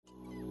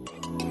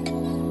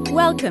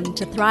Welcome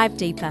to Thrive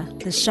Deeper,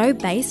 the show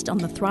based on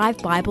the Thrive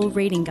Bible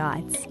reading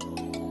guides.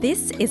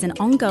 This is an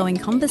ongoing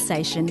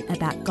conversation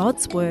about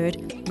God's Word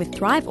with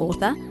Thrive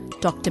author,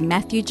 Dr.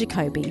 Matthew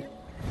Jacoby.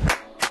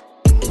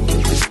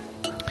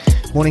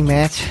 Morning,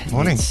 Matt.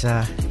 Morning. It's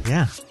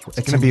going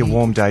to be a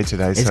warm day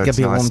today, so it's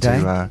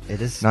nice it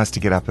is nice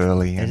to get up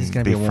early and it is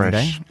going to be be a warm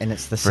fresh. day, and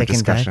it's the for a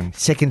discussion.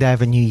 second day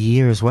of a new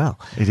year as well.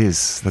 It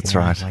is. That's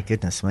right. My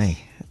goodness me.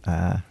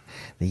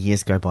 The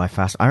years go by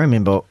fast. I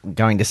remember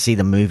going to see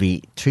the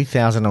movie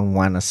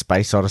 2001: A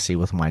Space Odyssey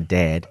with my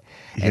dad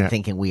and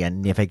thinking we are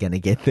never going to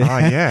get there. Oh,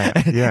 yeah.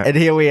 And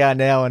here we are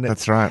now, and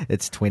That's right.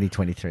 It's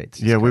 2023.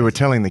 It's Yeah, we crazy. were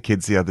telling the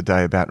kids the other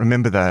day about,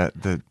 remember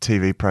the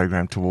TV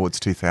program Towards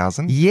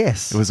 2000?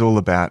 Yes. It was all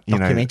about,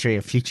 documentary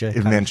of future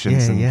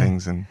inventions and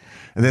things. And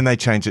then they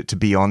changed it to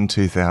Beyond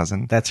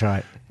 2000. That's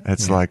right.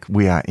 It's like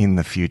we are in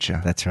the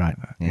future. That's right.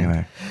 Yeah. You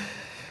know.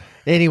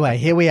 Anyway,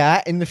 here we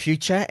are in the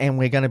future, and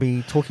we're going to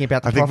be talking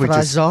about the prophet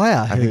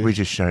Isaiah. I think we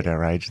just showed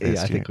our age there,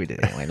 Yeah, I Stu. think we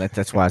did. Anyway,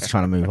 that's why I was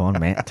trying to move on,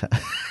 Matt.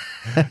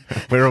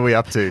 Where are we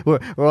up to?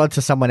 We're on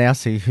to someone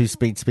else who's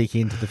been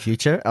speaking into the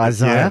future,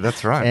 Isaiah. Yeah,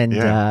 that's right.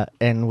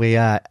 And we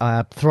are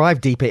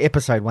Thrive Deeper,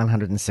 episode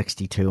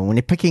 162. And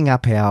we're picking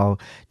up our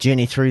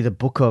journey through the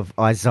book of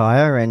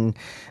Isaiah. And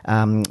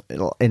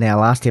in our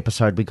last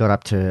episode, we got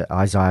up to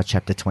Isaiah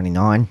chapter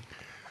 29.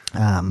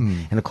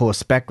 And of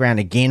course, background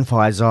again for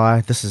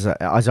Isaiah.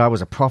 Isaiah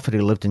was a prophet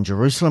who lived in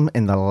Jerusalem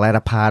in the latter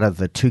part of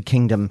the two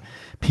kingdom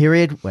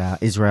period, where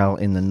Israel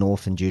in the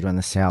north and Judah in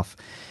the south.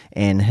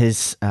 And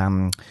his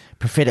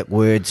prophetic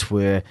words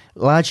were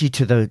largely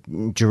to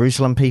the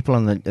Jerusalem people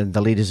and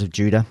the leaders of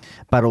Judah,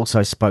 but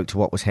also spoke to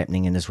what was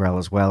happening in Israel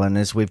as well. And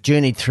as we've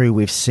journeyed through,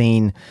 we've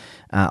seen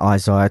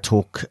Isaiah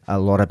talk a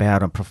lot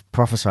about and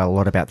prophesy a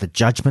lot about the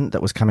judgment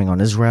that was coming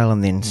on Israel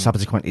and then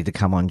subsequently to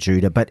come on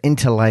Judah. But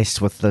interlaced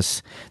with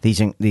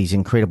these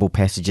incredible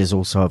passages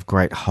also of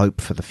great hope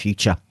for the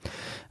future.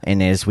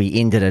 And as we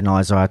ended in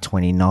Isaiah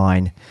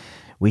 29,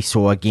 we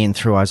saw again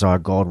through Isaiah,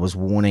 God was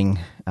warning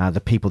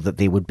the people that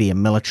there would be a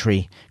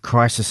military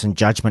crisis and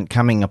judgment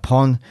coming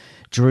upon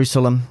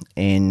Jerusalem.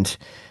 And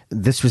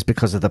this was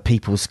because of the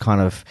people's kind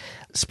of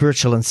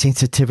spiritual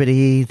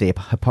insensitivity, their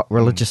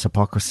religious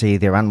hypocrisy,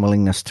 their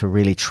unwillingness to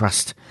really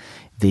trust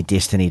their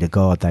destiny to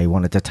God. They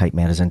wanted to take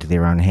matters into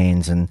their own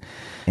hands. And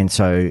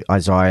so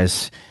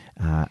Isaiah's,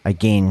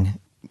 again,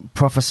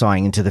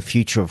 prophesying into the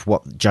future of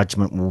what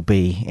judgment will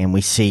be, and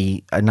we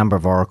see a number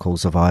of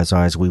oracles of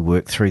Isaiah as we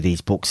work through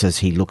these books as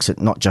he looks at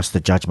not just the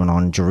judgment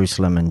on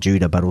Jerusalem and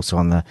Judah, but also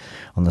on the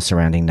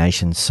surrounding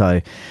nations. So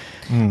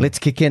let's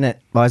kick in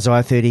at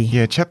Isaiah 30.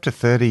 Yeah, chapter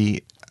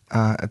 30.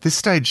 At this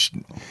stage,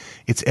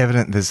 it's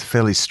evident there's a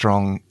fairly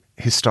strong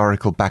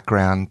historical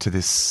background to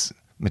this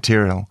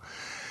material.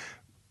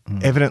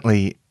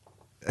 Evidently,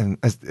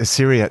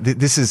 Assyria,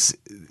 this is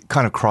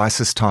kind of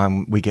crisis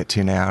time we get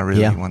to now,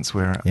 really, once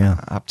we're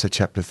up to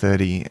chapter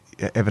 30.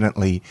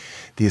 Evidently,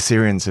 the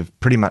Assyrians have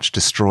pretty much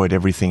destroyed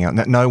everything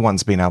else. No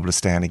one's been able to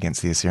stand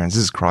against the Assyrians.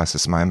 This is a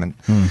crisis moment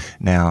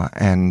now.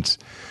 And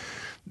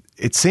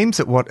it seems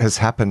that what has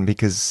happened,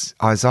 because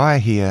Isaiah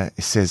here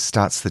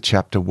starts the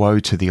chapter, "Woe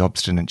to the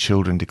obstinate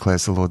children,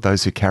 declares the Lord,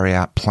 those who carry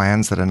out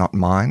plans that are not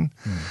mine,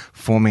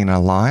 forming an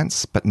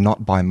alliance, but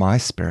not by my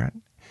spirit,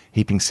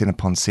 heaping sin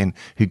upon sin,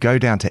 who go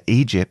down to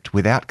Egypt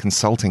without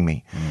consulting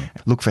me,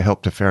 look for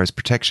help to Pharaoh's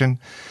protection,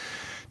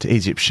 to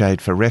Egypt's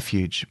shade for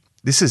refuge."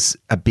 This is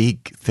a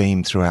big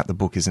theme throughout the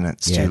book, isn't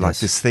it, Stu? Yeah, like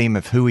this theme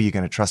of who are you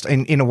going to trust?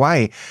 In a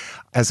way,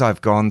 as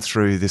I've gone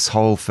through this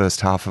whole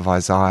first half of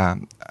Isaiah,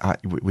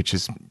 which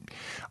is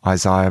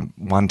Isaiah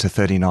 1 to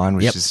 39,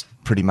 which is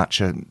pretty much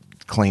a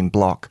clean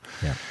block.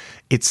 Yeah.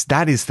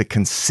 That is the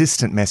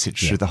consistent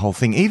message through the whole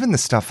thing. Even the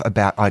stuff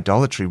about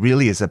idolatry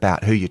really is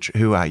about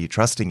who are you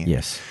trusting in?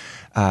 Yes.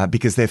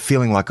 Because they're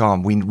feeling like,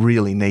 we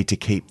really need to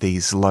keep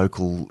these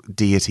local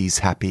deities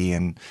happy,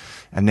 and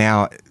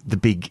now the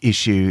big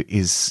issue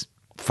is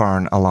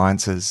foreign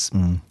alliances.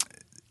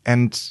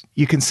 And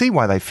you can see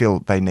why they feel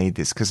they need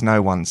this, because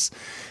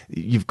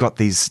you've got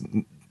these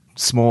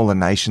smaller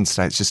nation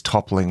states just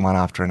toppling one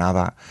after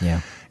another.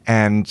 Yeah.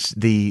 And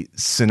the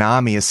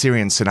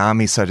Assyrian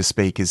tsunami, so to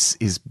speak,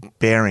 is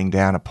bearing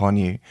down upon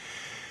you.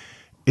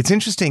 It's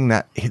interesting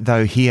that,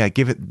 though, here,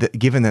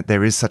 given that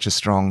there is such a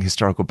strong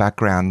historical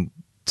background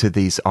to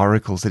these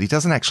oracles, that he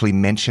doesn't actually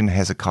mention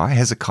Hezekiah.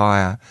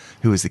 Hezekiah,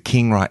 who is the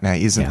king right now,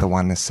 isn't the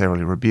one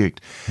necessarily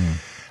rebuked.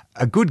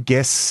 A good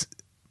guess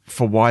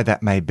for why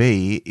that may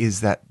be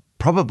is that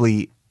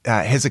probably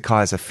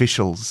Hezekiah's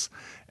officials,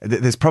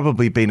 there's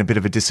probably been a bit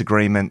of a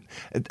disagreement.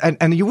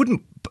 And you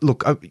wouldn't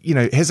look,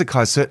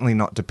 Hezekiah's certainly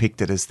not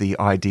depicted as the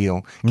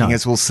ideal king,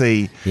 as we'll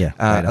see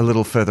a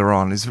little further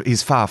on.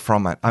 He's far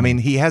from it. I mean,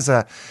 he has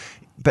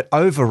but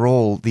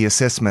overall, the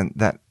assessment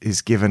that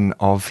is given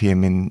of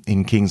him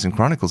in Kings and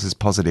Chronicles is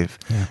positive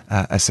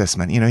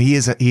assessment. He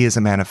is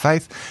a man of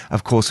faith,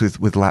 of course,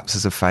 with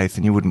lapses of faith,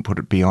 and you wouldn't put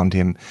it beyond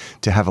him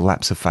to have a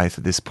lapse of faith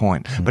at this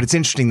point. But it's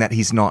interesting that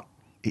he's not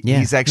Yeah.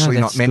 He's actually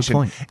No, not that's a good mentioned.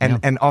 point. And Yeah.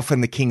 and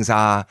often the kings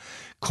are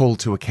called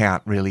to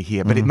account really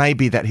here. But it may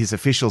be that his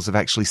officials have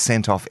actually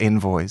sent off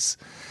envoys.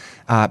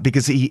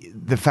 Because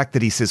the fact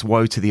that he says,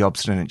 woe to the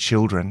obstinate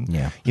children,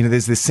 Yeah.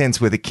 there's this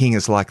sense where the king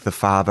is like the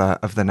father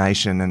of the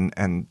nation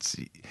and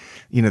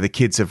the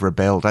kids have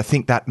rebelled. I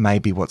think that may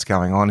be what's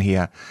going on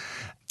here.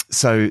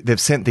 So they've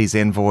sent these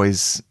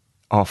envoys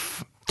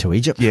off To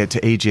Egypt.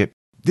 to Egypt.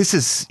 This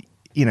is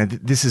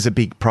a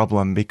big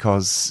problem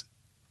because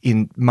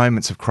in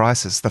moments of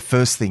crisis, the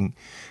first thing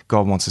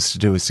God wants us to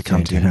do is to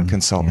come to him and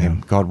consult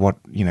him. God, what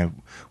do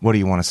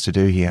you want us to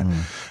do here?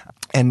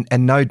 And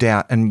no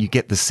doubt, and you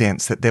get the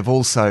sense that they've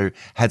also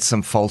had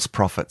some false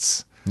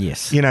prophets.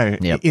 Yes.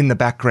 In the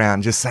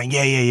background, just saying,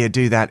 yeah,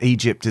 do that.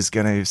 Egypt is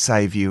going to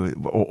save you,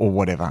 or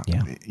whatever.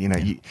 Yeah.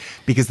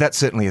 Because that's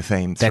certainly a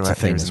theme. That's a throughout there,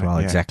 theme as isn't it? well.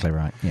 Yeah. Exactly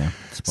right. Yeah.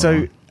 Spot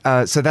So,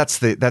 on. so that's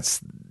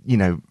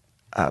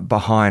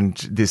behind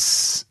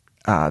this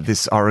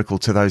oracle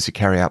to those who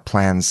carry out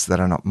plans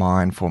that are not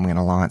mine, forming an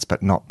alliance,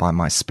 but not by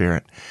my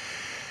spirit.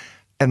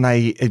 And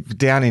they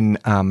down in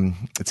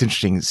it's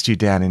interesting, Stu,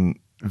 down in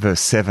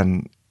verse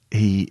 7,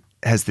 he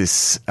has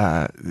this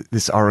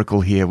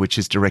oracle here, which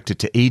is directed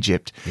to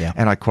Egypt,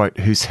 and I quote,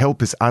 "Whose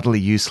help is utterly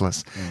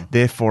useless.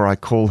 Therefore, I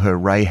call her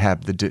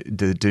Rahab, the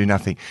do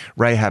nothing."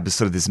 Rahab is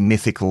sort of this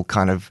mythical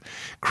kind of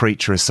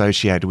creature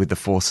associated with the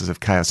forces of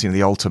chaos,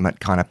 the ultimate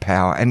kind of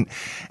power,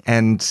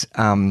 and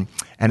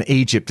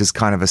Egypt is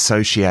kind of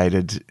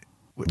associated.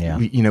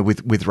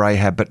 With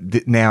Rahab,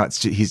 but now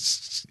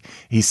he's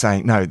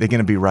saying no, they're going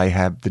to be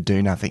Rahab, the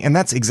do nothing, and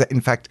that's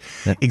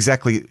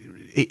exactly.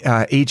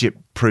 Egypt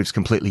proves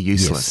completely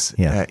useless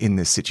in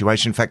this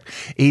situation. In fact,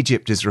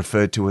 Egypt is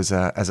referred to as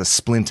a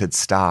splintered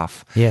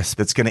staff. Yes.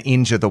 That's going to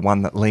injure the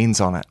one that leans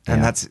on it,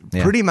 and that's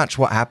pretty much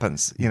what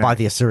happens. By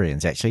the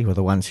Assyrians, actually, were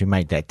the ones who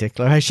made that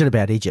declaration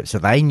about Egypt, so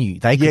they knew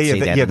they could see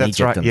that in that's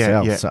Egypt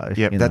right.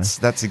 themselves.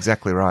 That's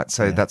exactly right.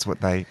 So that's what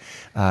they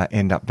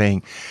end up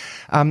being.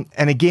 And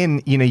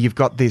again, you've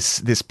got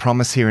this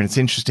promise here, and it's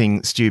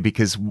interesting, Stu,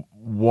 because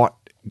what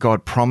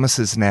God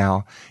promises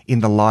now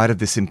in the light of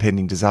this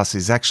impending disaster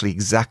is actually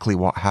exactly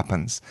what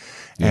happens.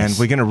 Yes. And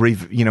we're going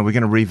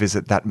to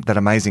revisit that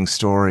amazing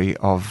story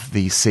of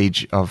the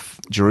siege of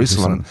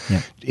Jerusalem.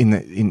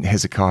 In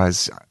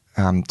Hezekiah's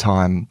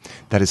time,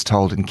 that is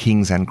told in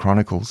Kings and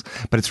Chronicles.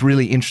 But it's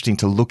really interesting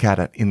to look at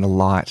it in the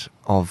light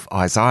of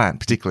Isaiah, and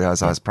particularly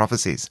Isaiah's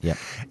prophecies.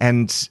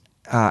 And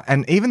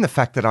even the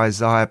fact that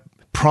Isaiah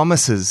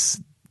promises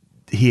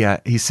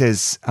here, he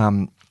says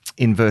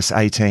in verse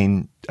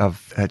 18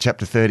 of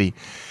chapter 30,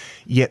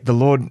 "Yet the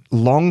Lord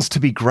longs to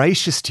be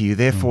gracious to you,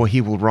 therefore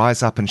he will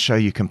rise up and show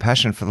you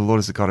compassion, for the Lord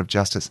is a God of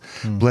justice.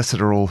 Blessed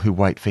are all who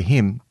wait for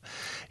him."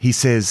 He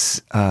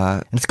says...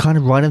 and it's kind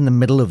of right in the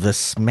middle of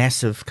this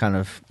massive kind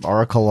of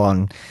oracle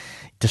on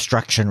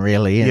destruction,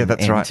 really,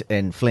 and, right.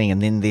 and fleeing,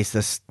 and then there's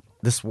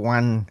this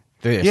one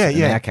verse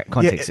in our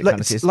context that kind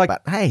of says,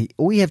 but hey,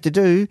 all you have to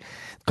do,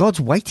 God's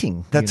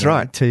waiting. That's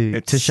right.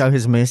 To show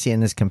his mercy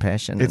and his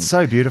compassion. It's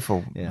so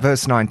beautiful.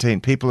 Verse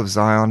 19, "People of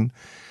Zion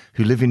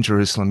who live in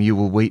Jerusalem, you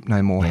will weep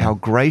no more. How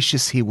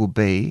gracious he will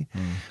be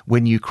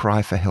when you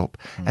cry for help.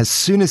 As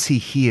soon as he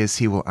hears,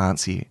 he will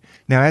answer you."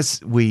 Now, as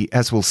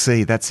we'll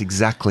see, that's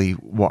exactly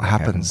what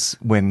happens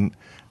when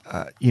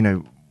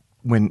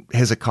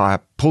Hezekiah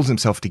pulls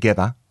himself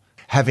together,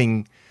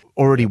 having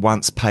already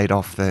once paid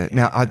off the...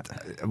 Now,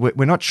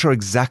 we're not sure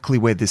exactly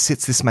where this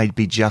sits. This may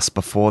be just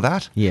before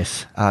that.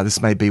 Yes. This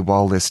may be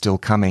while they're still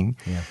coming.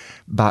 Yeah.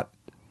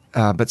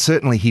 But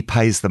certainly he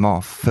pays them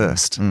off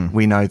first.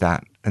 We know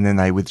that. And then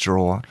they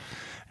withdraw.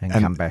 And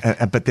come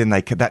back. But then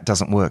that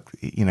doesn't work,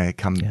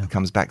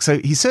 comes back. So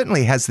he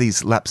certainly has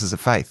these lapses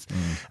of faith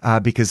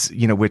because,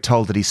 we're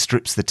told that he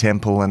strips the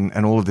temple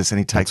and all of this, and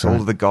he takes all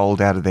of the gold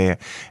out of there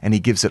and he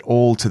gives it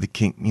all to the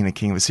king,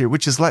 king of Assyria,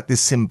 which is like this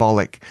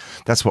symbolic,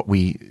 that's what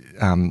we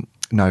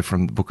know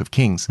from the Book of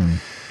Kings.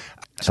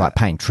 It's like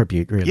paying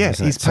tribute, really. Yeah,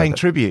 isn't he's it? paying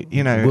tribute,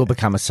 Will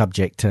become a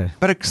subject to...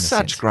 But at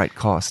such great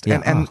cost.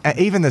 Yeah. And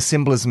even the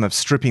symbolism of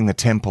stripping the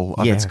temple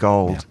of its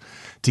gold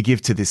to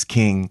give to this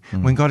king,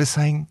 when God is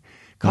saying...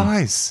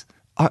 Guys,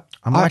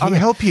 I'll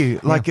help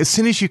you. As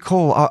soon as you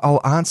call, I'll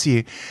answer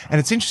you. And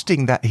it's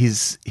interesting that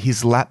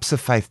his lapse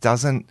of faith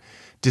doesn't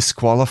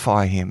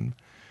disqualify him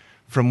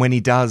from when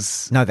he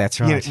does. No, that's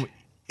right.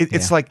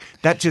 It's like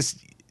that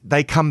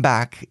they come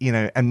back,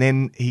 and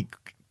then he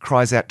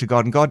cries out to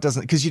God, and God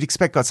doesn't, because you'd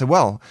expect God to say,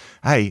 well,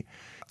 hey,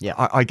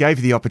 I gave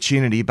you the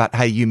opportunity, but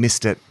hey, you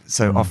missed it,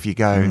 so off you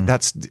go.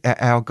 That's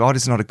our God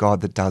is not a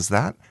God that does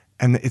that.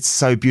 And it's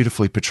so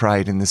beautifully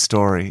portrayed in this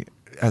story.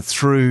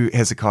 Through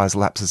Hezekiah's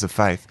lapses of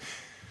faith.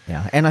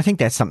 Yeah, and I think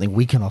that's something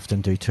we can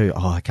often do too.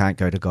 Oh, I can't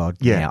go to God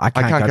now. I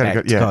can't go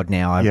back to God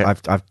now.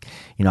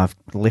 I've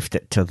left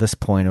it to this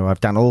point, or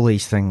I've done all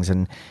these things,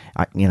 and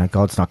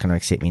God's not going to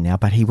accept me now,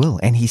 but He will,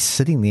 and He's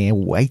sitting there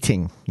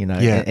waiting.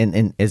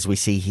 And as we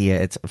see here,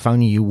 it's if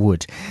only you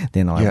would,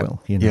 then I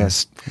will.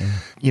 Yes,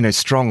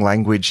 strong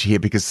language here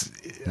because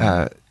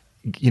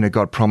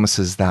God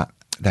promises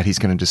that he's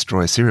going to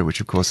destroy Assyria, which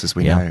of course, as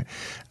we know,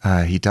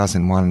 he does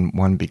in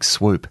one big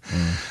swoop.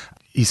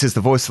 he says,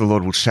 the voice of the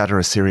Lord will shatter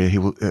Assyria. He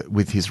will,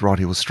 with his rod,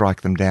 he will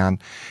strike them down.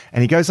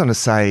 And he goes on to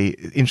say,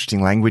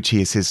 interesting language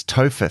here, says,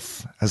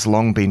 Topheth has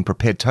long been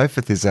prepared.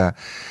 Topheth is a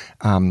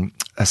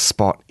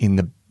spot in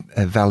the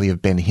valley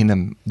of Ben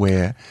Hinnom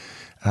where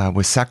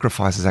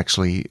sacrifices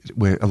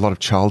where a lot of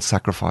child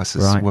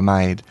sacrifices were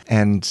made.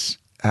 And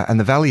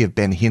the valley of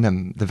Ben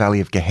Hinnom, the valley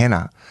of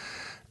Gehenna,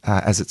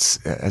 as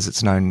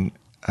it's known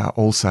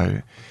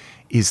also,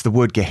 is the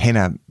word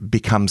Gehenna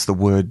becomes the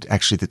word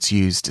actually that's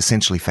used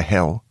essentially for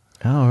hell.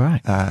 Oh, right.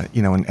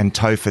 And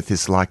Topheth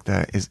is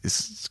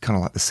is kind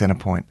of like the center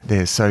point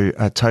there. So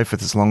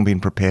Topheth has long been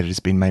prepared. It has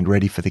been made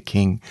ready for the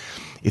king.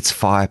 Its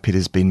fire pit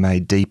has been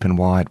made deep and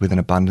wide with an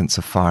abundance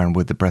of fire and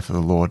with the breath of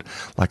the Lord,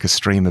 like a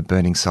stream of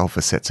burning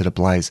sulfur sets it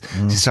ablaze.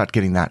 So you start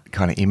getting that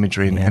kind of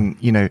imagery and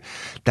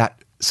that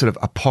sort of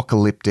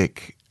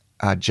apocalyptic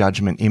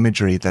judgment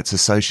imagery that's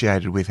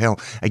associated with hell.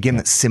 Again,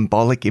 that's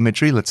symbolic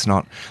imagery. Let's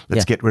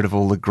get rid of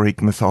all the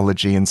Greek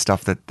mythology and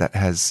stuff that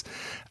has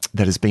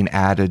been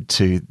added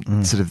to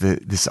sort of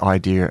this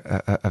idea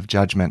of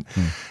judgment.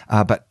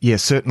 But yeah,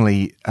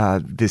 certainly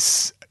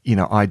this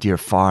idea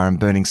of fire and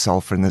burning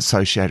sulfur and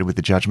associated with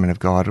the judgment of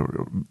God,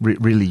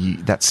 really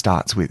that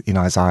starts in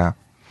Isaiah.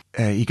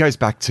 He goes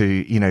back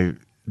to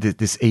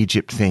this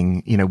Egypt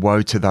thing.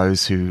 Woe to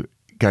those who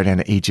go down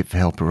to Egypt for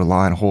help, who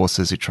rely on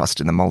horses, who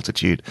trust in the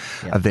multitude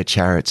of their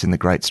chariots, in the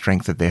great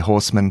strength of their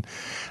horsemen.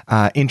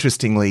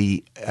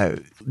 Interestingly,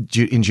 in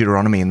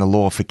Deuteronomy, in the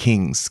law for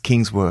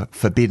kings were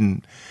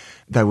forbidden.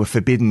 They were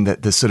forbidden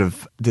that the sort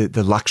of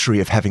the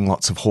luxury of having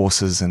lots of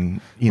horses and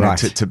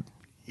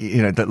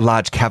the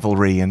large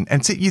cavalry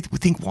and so you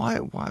think why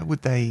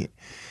would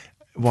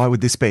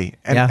this be?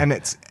 And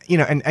it's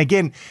and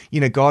again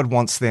God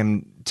wants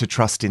them to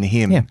trust in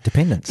Him. Yeah,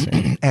 dependence.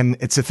 And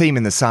it's a theme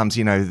in the Psalms,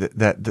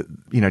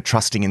 that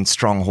trusting in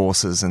strong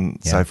horses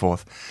and so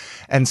forth.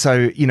 And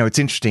so it's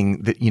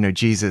interesting that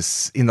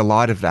Jesus, in the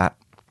light of that,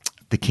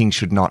 the king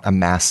should not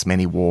amass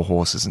many war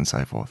horses and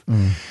so forth.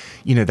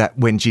 That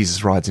when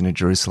Jesus rides into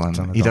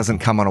Jerusalem, he doesn't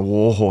come on a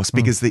war horse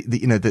because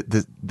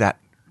that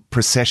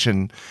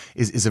procession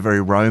is a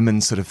very Roman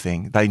sort of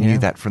thing. They knew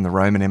that from the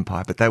Roman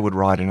Empire, but they would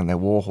ride in on their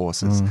war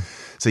horses.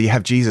 So you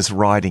have Jesus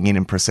riding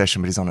in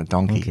procession, but he's on a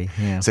donkey.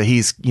 So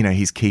he's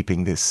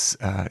keeping this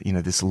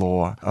this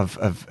law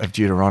of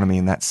Deuteronomy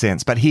in that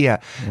sense. But here,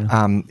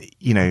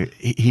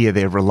 here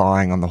they're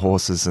relying on the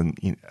horses and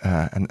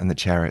the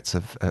chariots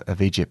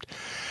of Egypt.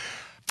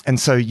 And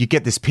so you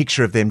get this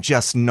picture of them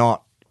just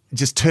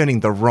turning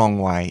the wrong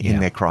way in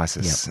their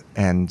crisis.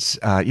 And,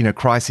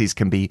 crises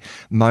can be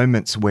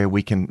moments where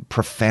we can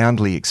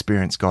profoundly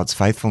experience God's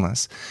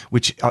faithfulness,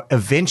 which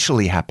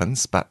eventually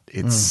happens, but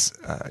it's,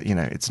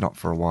 it's not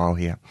for a while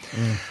here.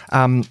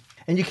 And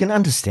you can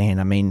understand,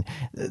 I mean,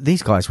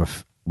 these guys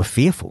were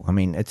fearful. I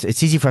mean,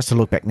 it's easy for us to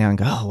look back now and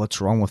go, oh, what's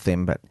wrong with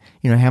them? But,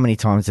 how many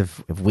times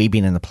have we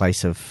been in the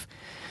place of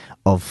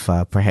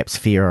perhaps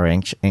fear or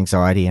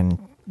anxiety and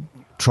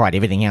tried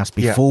everything else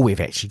before we've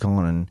actually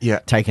gone and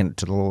taken it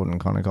to the Lord and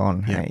kind of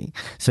gone, hey.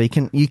 So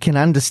you can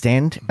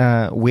understand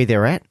where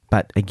they're at,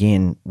 but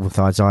again, with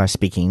Isaiah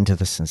speaking into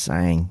this and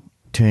saying,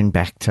 turn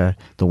back to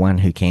the one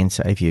who can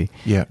save you,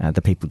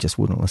 the people just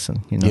wouldn't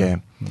listen.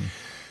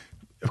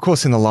 Of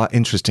course,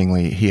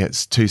 interestingly here,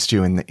 it's too,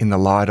 Stu, in the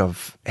light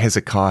of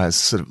Hezekiah's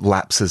sort of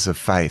lapses of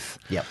faith.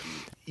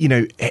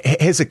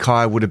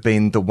 Hezekiah would have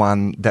been the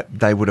one that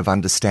they would have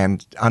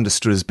understood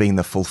as being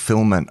the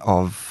fulfillment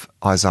of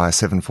Isaiah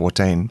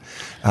 7:14.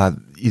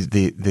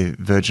 The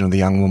virgin or the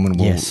young woman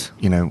will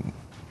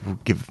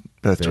give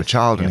birth to a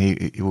child, and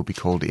he will be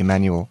called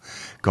Emmanuel,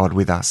 God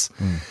with us.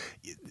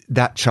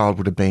 That child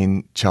would have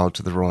been child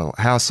to the royal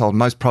household,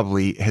 most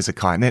probably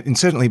Hezekiah, and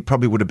certainly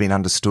probably would have been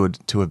understood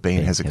to have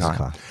been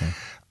Hezekiah.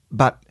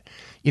 But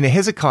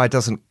Hezekiah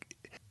doesn't.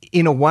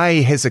 In a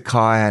way,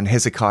 Hezekiah and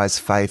Hezekiah's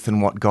faith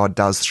and what God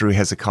does through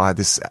Hezekiah,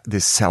 this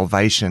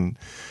salvation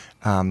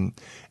and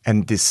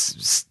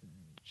this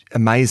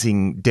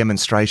amazing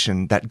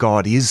demonstration that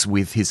God is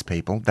with his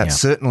people, that's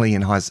certainly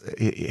in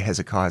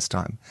Hezekiah's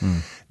time,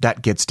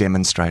 that gets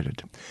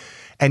demonstrated.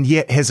 And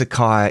yet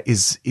Hezekiah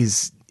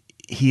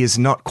is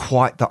not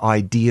quite the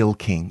ideal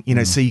king.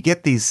 So you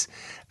get these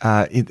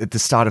at the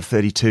start of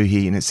 32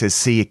 here, and it says,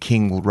 see, a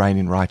king will reign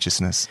in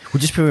righteousness. Well,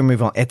 just before we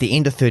move on, at the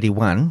end of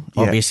 31,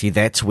 obviously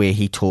that's where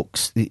he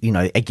talks,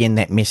 again,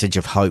 that message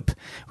of hope,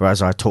 where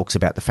Isaiah talks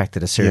about the fact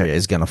that Assyria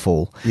is going to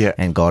fall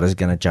and God is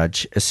going to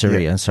judge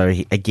Assyria. And so,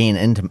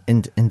 again,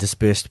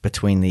 interspersed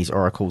between these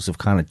oracles of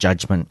kind of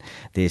judgment,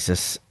 there's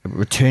this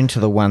return to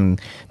the one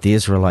the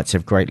Israelites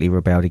have greatly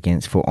rebelled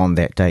against, for on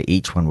that day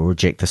each one will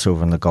reject the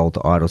silver and the gold,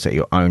 the idols that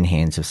your own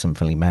hands have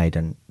sinfully made,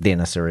 and then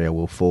Assyria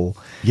will fall.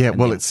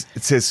 It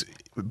says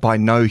by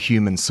no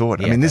human sword.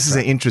 I mean, this is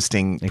an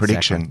interesting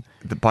prediction.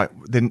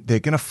 Then they're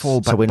going to fall,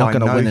 but so we're not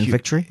going to win in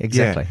victory.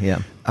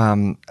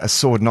 A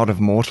sword not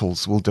of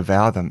mortals will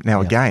devour them.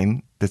 Now,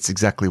 again, that's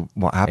exactly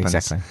what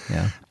happens.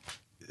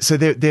 So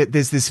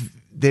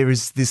there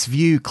is this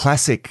view,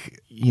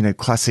 classic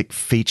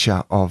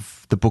feature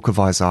of the book of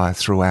Isaiah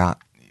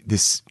throughout,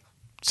 this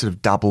sort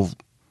of double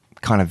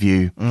kind of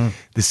view,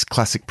 this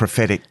classic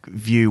prophetic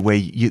view where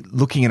you're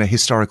looking at a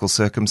historical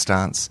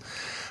circumstance,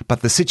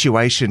 but the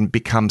situation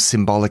becomes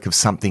symbolic of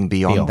something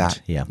beyond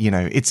that. Yeah.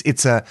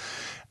 It's a,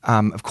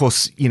 of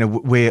course,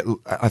 where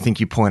I think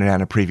you pointed out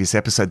in a previous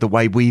episode, the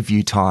way we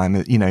view time,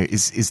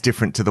 is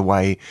different to the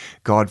way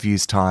God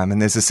views time.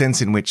 And there's a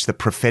sense in which the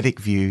prophetic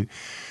view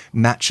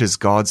matches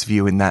God's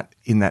view in that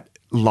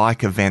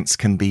like events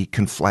can be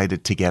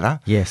conflated together.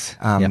 Yes.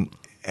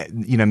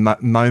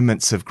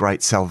 Moments of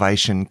great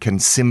salvation can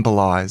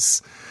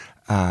symbolize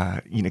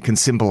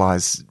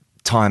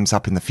times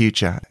up in the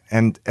future,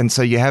 and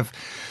so you have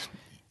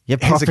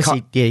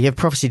prophecy. You have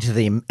prophecy to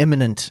the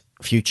imminent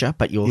future,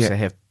 but you also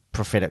have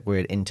prophetic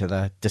word into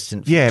the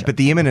distant future. Yeah, but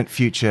the imminent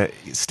future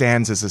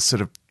stands as a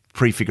sort of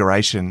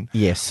prefiguration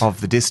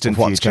of the distant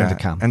what's future going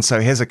to come. And so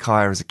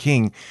Hezekiah as a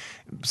king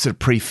sort of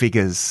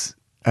prefigures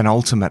an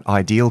ultimate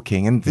ideal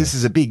king, and this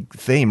is a big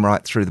theme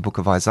right through the book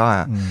of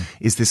Isaiah.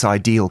 Is this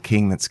ideal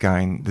king that's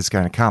going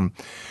to come,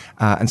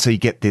 and so you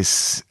get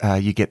this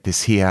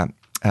here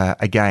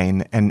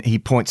again, and he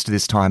points to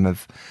this time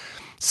of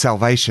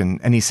salvation,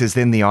 and he says,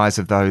 "Then the eyes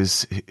of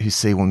those who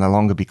see will no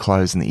longer be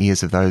closed, and the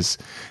ears of those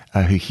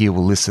who hear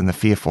will listen. The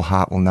fearful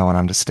heart will know and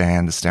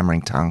understand. The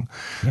stammering tongue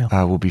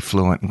will be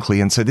fluent and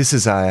clear." And so this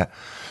is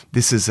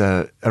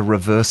a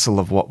reversal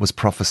of what was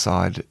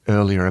prophesied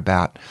earlier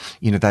about,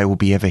 they will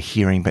be ever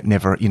hearing but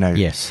never, in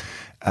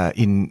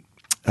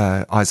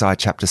Isaiah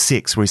chapter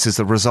 6, where he says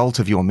the result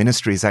of your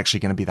ministry is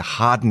actually going to be the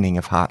hardening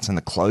of hearts and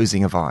the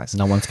closing of eyes.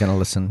 No one's going to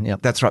listen.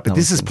 Yep. That's right. But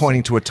this is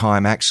pointing to a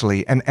time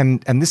actually,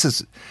 and this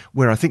is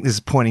where I think this is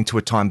pointing to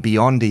a time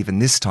beyond even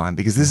this time,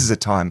 because this is a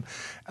time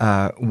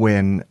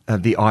when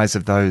the eyes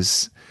of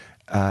those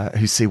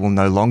who see will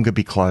no longer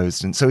be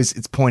closed. And so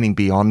it's pointing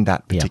beyond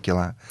that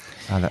particular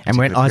and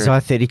we're at Isaiah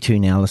 32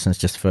 now, listeners,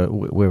 just for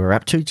where we're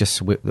up to.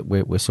 Just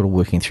we're sort of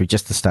working through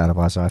just the start of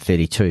Isaiah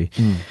 32.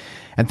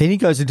 And then he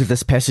goes into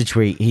this passage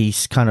where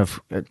he's kind of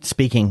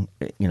speaking,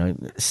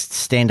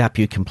 stand up,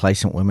 you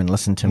complacent women,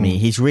 listen to me.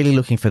 He's really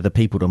looking for the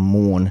people to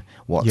mourn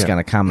what's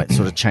going to come. It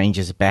sort of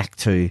changes back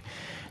to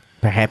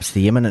perhaps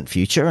the imminent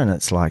future, and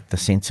it's like the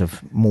sense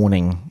of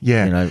mourning,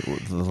 the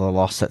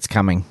loss that's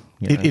coming.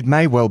 It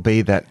may well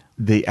be that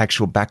the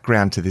actual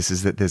background to this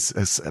is that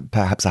there's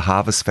perhaps a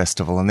harvest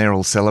festival, and they're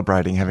all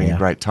celebrating, having a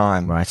great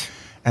time. Right.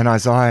 And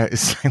Isaiah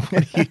is saying,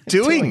 what are you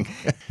doing?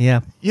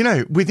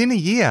 Within a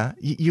year,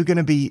 you're going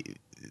to be,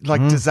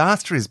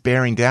 disaster is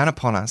bearing down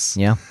upon us.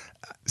 Yeah.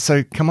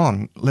 So come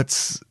on,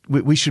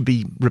 we should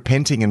be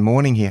repenting and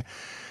mourning here.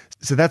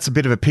 So that's a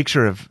bit of a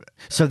picture of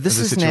So this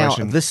of the is now,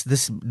 situation.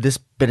 this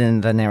bit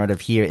in the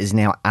narrative here is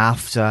now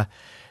after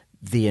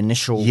the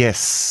initial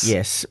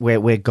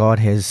where God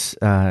has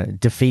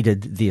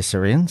defeated the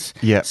Assyrians.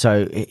 Yeah.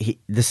 So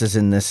this is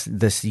in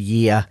this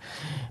year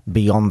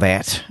beyond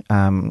that,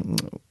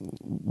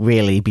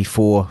 really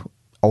before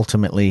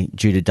ultimately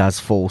Judah does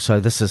fall. So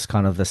this is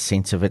kind of the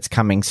sense of it's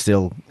coming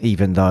still,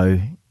 even though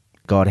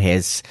God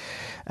has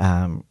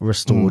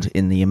restored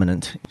in the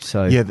imminent.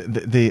 So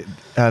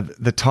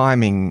the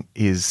timing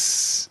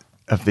is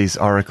of these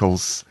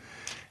oracles.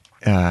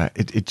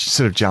 It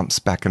sort of jumps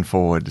back and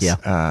forwards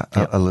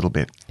a little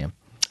bit. Yeah,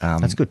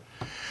 that's good.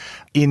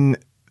 In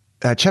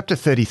chapter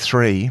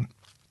 33,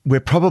 we're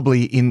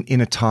probably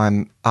in a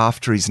time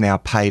after he's now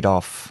paid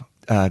off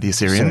the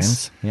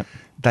Assyrians. Yep.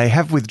 They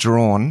have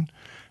withdrawn,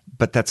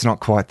 but that's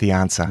not quite the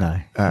answer. No.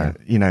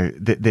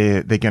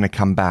 They're going to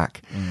come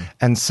back.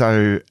 And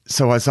so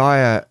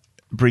Isaiah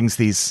brings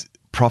these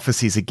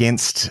prophecies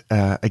against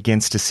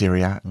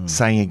Assyria,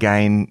 saying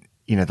again,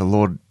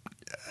 the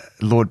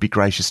Lord be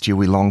gracious to you,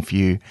 we long for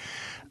you,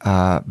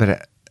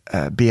 but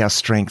be our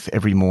strength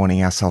every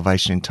morning, our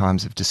salvation in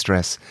times of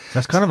distress.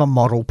 That's kind of a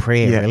model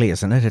prayer, really,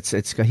 isn't it?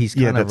 He's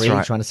kind of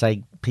really trying to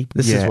say, people,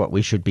 this is what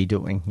we should be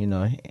doing,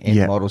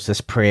 and models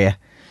this prayer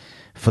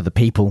for the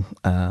people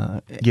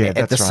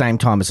at the same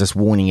time as this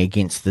warning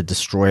against the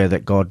destroyer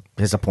that God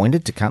has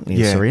appointed to come,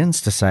 the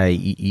Assyrians, to say,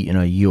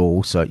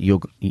 you're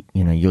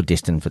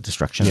destined for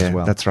destruction as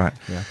well. That's right.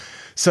 Yeah.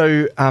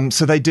 So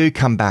they do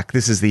come back.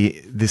 This is the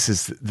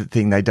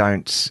thing. They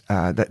don't.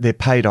 They're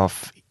paid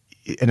off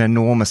an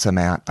enormous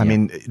amount. I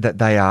mean, that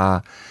they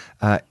are.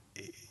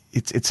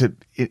 It's an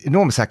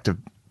enormous act of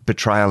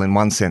betrayal in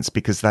one sense,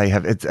 because they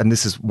have. And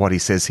this is what he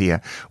says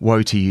here: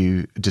 "Woe to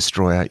you,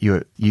 destroyer!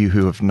 You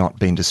who have not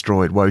been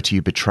destroyed. Woe to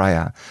you,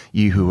 betrayer!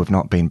 You who have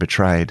not been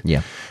betrayed."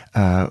 Yeah.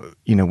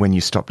 When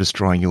you stop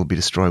destroying, you'll be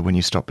destroyed. When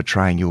you stop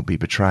betraying, you'll be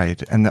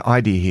betrayed. And the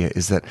idea here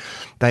is that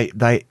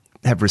they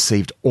have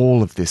received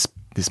all of this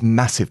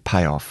massive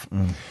payoff,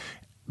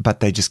 but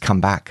they just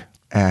come back.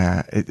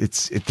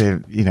 It's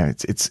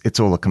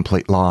all a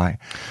complete lie.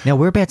 Now,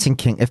 whereabouts in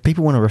King? If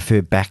people want to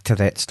refer back to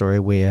that story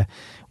where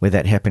where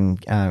that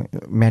happened.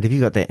 Matt, have you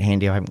got that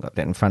handy? I haven't got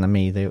that in front of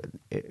me. There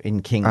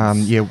in Kings.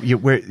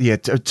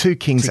 2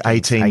 Kings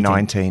 18,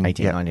 19.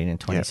 18, yeah. 19 and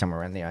 20, Yeah.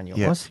 somewhere around there. And Yeah.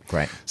 yours?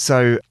 Great.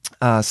 So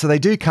they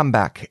do come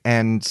back,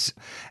 and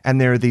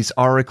there are these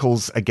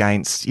oracles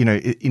against,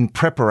 in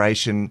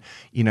preparation,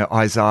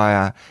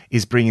 Isaiah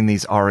is bringing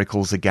these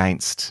oracles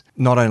against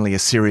not only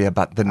Assyria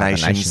but the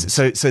nations.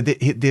 So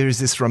there is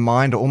this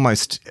reminder,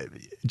 almost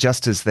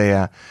just as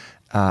they're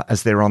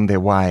on their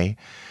way.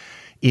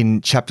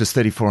 In chapters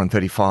 34 and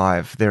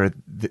 35, there are,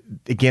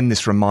 again,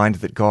 this reminder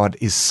that God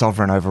is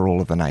sovereign over all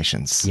of the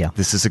nations. Yeah.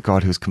 This is a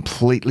God who is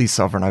completely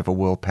sovereign over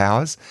world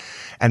powers.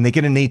 And they're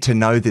going to need to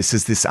know this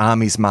as this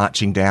army's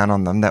marching down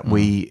on them, that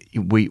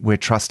we're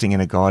trusting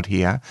in a God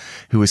here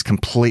who is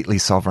completely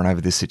sovereign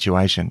over this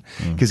situation.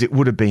 Because it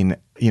would have been,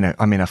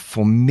 a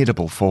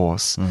formidable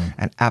force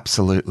and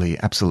absolutely,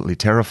 absolutely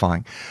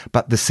terrifying.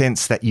 But the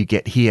sense that you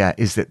get here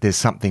is that there's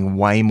something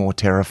way more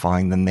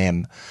terrifying than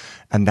them.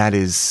 And that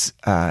is,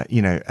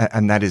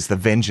 and that is the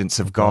vengeance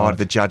of God,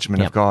 the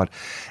judgment of God.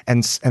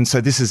 And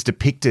so this is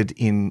depicted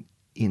in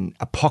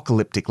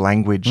apocalyptic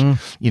language.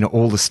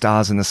 All the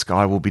stars in the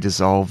sky will be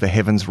dissolved, the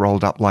heavens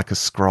rolled up like a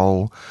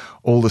scroll,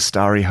 all the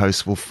starry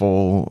hosts will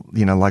fall,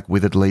 like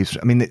withered leaves.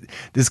 I mean,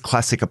 this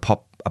classic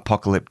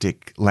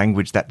apocalyptic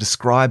language that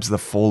describes the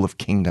fall of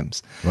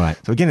kingdoms. Right.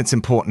 So again, it's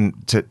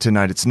important to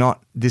note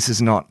this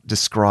is not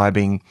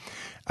describing,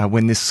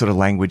 when this sort of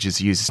language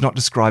is used, it's not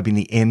describing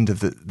the end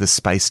of the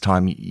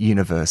space-time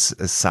universe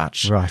as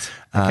such. Right.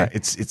 Okay.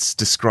 It's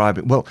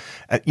describing,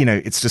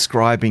 it's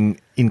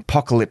describing in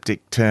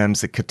apocalyptic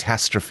terms the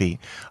catastrophe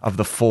of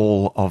the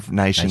fall of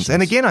nations.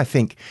 And again, I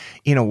think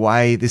in a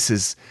way this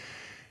is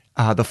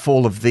the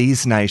fall of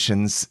these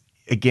nations.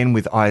 Again,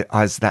 with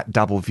that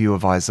double view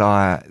of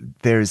Isaiah,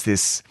 there is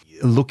this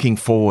looking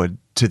forward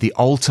to the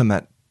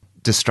ultimate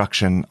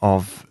destruction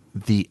of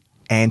the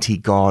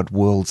anti-God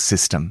world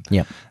system,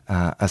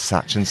 as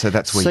such, and so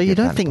that's where. So you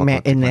don't that think,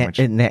 Matt, in language.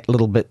 that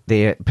little bit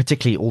there,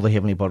 particularly all the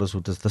heavenly bodies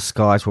will the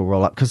skies will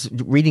roll up? Because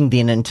reading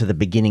then into the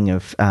beginning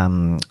of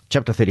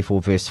chapter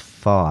 34, verse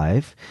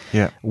 5,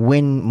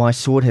 when my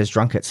sword has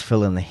drunk its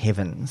fill in the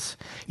heavens,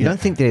 you don't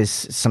think there's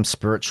some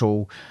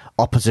spiritual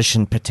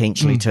opposition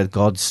potentially to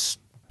God's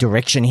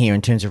direction here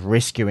in terms of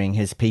rescuing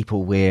his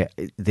people, where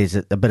there's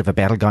a bit of a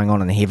battle going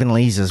on in the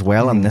heavenlies as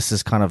well, and this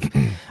is kind of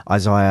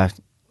Isaiah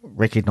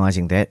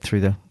recognizing that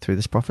through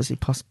this prophecy,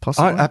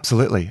 possibly?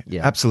 Absolutely,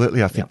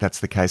 absolutely. I think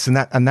that's the case,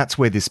 and that's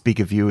where this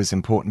bigger view is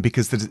important,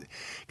 because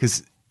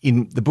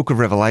in the book of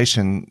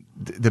Revelation,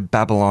 the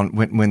Babylon,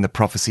 when the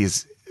prophecy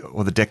is,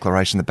 or the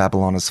declaration that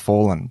Babylon has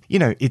fallen,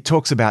 it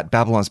talks about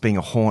Babylon as being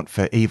a haunt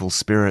for evil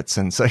spirits,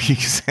 and so you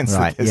can sense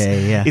that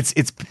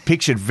it's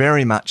pictured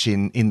very much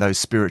in those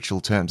spiritual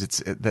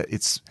terms.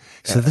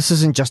 So this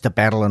isn't just a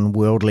battle in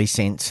worldly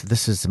sense.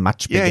 This is a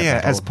much bigger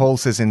battle. As Paul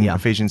says in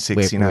Ephesians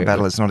 6,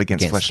 battle is not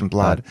against flesh and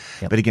blood,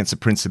 but against the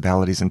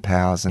principalities and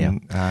powers. And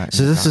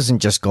so this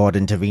isn't just God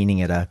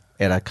intervening at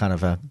a kind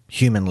of a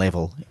human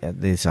level.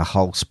 There's a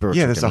whole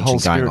spiritual there's a whole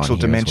spiritual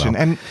dimension,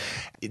 and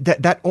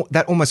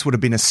that almost would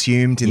have been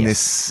assumed in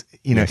this,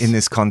 in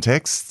this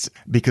context,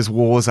 because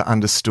wars are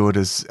understood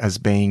as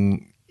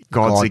being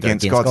gods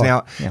against gods.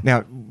 God.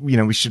 Now,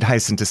 we should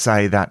hasten to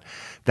say that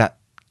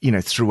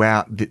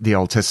throughout the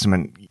Old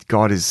Testament,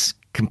 God is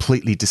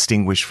completely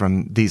distinguished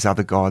from these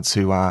other gods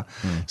who are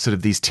sort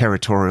of these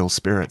territorial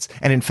spirits.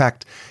 And in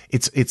fact,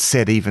 it's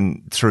said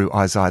even through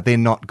Isaiah, they're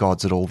not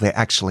gods at all. They're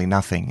actually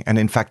nothing. And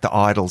in fact, the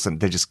idols,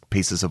 they're just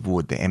pieces of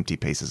wood. They're empty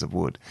pieces of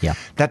wood. Yeah.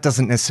 That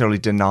doesn't necessarily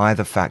deny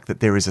the fact that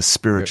there is a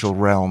spiritual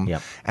realm,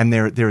 and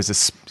there is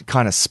a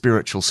kind of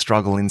spiritual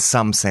struggle in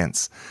some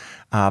sense.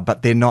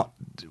 But they're not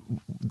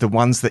the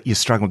ones that you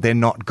struggle with. They're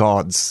not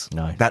gods.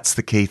 No. That's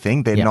the key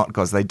thing. They're not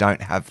gods. They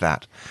don't have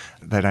that.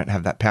 They don't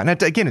have that power. Now,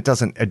 again, it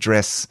doesn't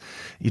address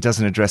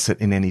it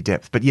in any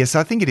depth. But yes,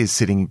 I think it is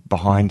sitting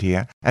behind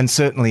here. And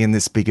certainly in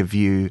this bigger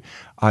view,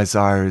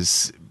 Isaiah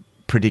is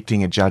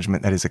predicting a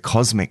judgment that is a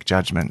cosmic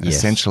judgment,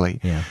 essentially.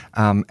 Yeah.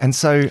 And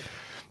so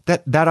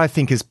that I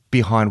think is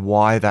behind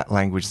why that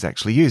language is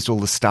actually used. All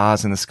the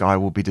stars in the sky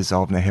will be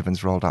dissolved and the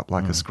heavens rolled up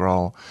like a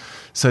scroll.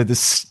 So the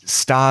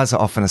stars are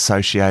often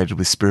associated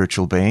with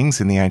spiritual beings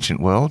in the ancient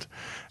world.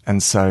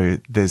 And so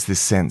there's this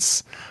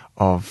sense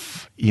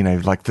of,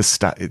 like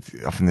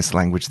often this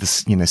language,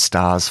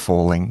 stars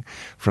falling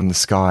from the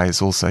sky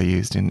is also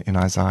used in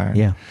Isaiah.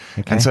 Yeah.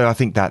 Okay. And so I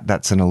think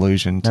that's an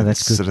allusion to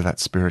sort of that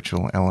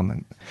spiritual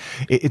element.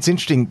 It's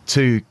interesting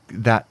too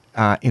that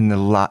in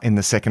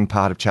the second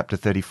part of chapter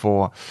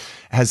 34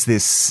 has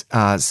this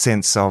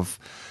sense of,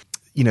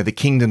 the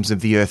kingdoms of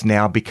the earth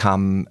now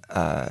become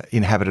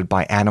inhabited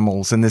by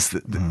animals, and this,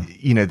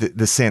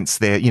 the sense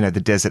there,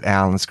 the desert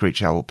owl and the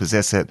screech owl will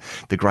possess it,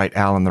 the great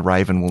owl and the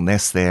raven will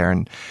nest there,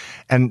 and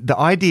the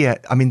idea,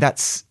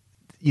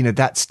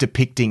 that's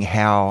depicting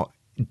how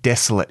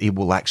desolate it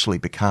will actually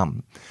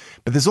become.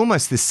 But there's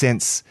almost this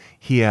sense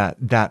here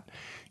that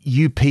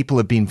you people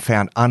have been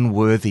found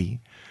unworthy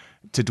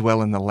to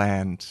dwell in the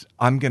land.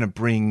 I'm going to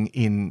bring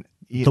in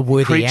The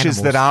worthy creatures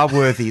animals. that are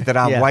worthy, that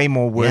are Yeah. way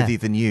more worthy Yeah.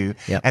 than you,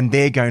 Yep. and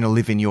they're going to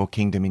live in your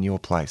kingdom, in your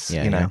place.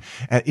 Yeah, you know,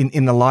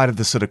 in the light of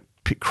the sort of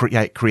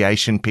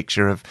creation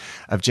picture of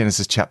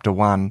Genesis chapter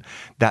 1,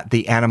 that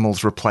the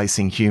animals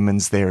replacing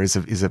humans there is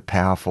a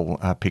powerful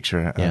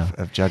picture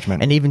of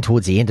judgment. And even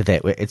towards the end of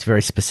that, it's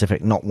very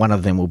specific. Not one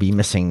of them will be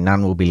missing.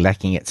 None will be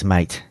lacking its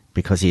mate,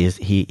 because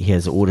he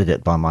has ordered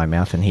it by my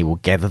mouth, and he will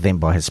gather them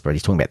by his spirit.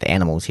 He's talking about the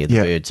animals here, the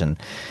birds and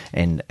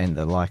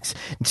the likes.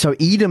 So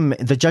Edom,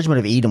 the judgment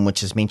of Edom,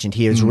 which is mentioned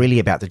here, is really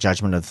about the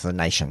judgment of the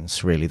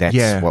nations. Really,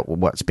 that's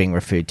what's being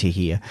referred to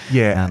here.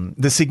 Yeah,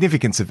 the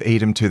significance of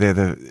Edom too. They're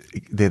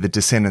the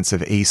descendants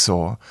of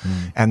Esau,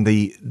 and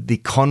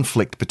the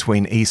conflict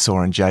between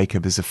Esau and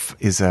Jacob is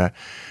a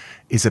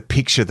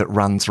picture that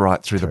runs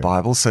right through the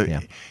Bible. So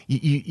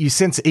you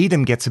sense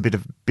Edom gets a bit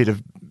of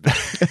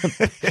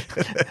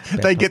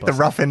they get the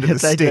rough end of the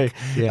stick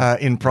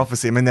in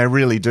prophecy. I mean, they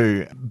really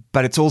do.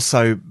 But it's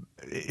also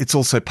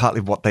partly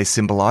what they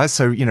symbolize.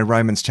 So,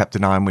 Romans chapter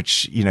 9,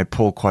 which,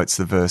 Paul quotes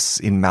the verse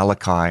in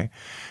Malachi,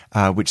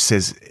 which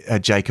says,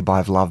 Jacob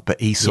I've loved,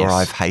 but Esau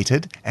I've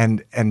hated.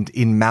 And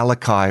in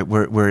Malachi,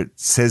 where it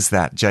says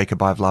that,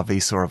 Jacob I've loved,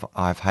 Esau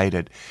I've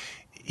hated,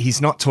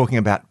 he's not talking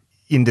about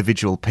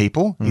individual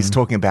people. He's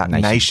talking about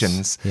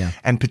nations,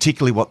 and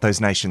particularly what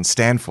those nations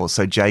stand for.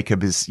 So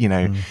Jacob is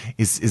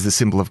the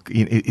symbol of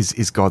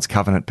is God's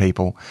covenant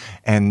people,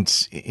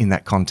 and in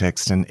that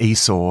context, and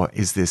Esau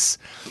is this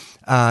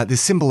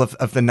symbol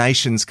of the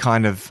nations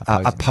kind of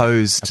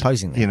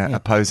opposing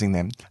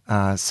them.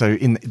 So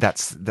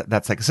that's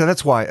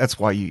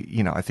why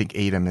you I think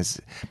Edom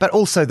is, but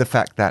also the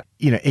fact that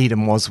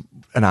Edom was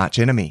an arch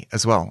enemy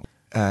as well.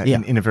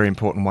 In a very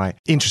important way.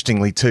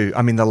 Interestingly, too,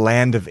 I mean, the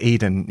land of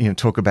Eden,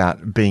 talk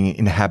about being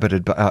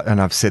inhabited by,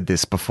 and I've said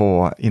this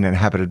before,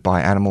 inhabited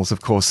by animals.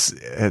 Of course,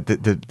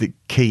 the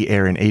key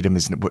area in Edom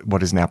is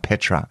what is now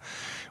Petra,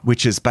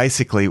 which is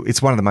basically,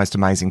 it's one of the most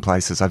amazing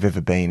places I've ever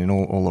been in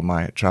all of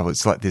my travel.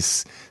 It's like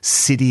this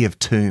city of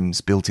tombs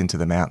built into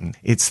the mountain.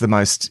 It's a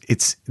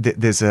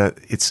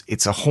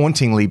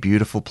hauntingly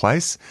beautiful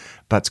place,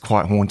 but it's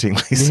quite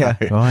hauntingly so,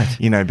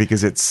 right.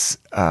 Because it's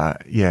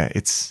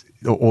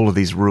all of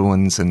these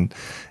ruins and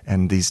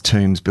these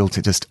tombs built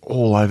just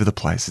all over the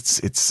place.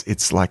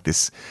 It's like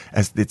this,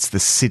 as it's the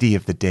city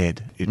of the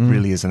dead. It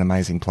really is an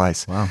amazing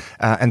place. Wow.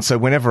 And so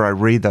whenever I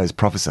read those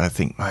prophecies, I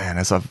think, man,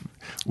 as I've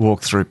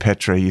walked through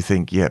Petra, you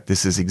think,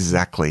 this is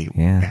exactly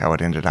how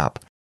it ended up.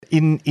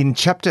 In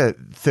chapter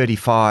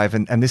 35,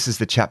 and this is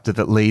the chapter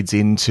that leads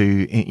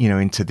into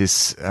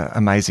this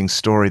amazing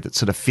story that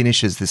sort of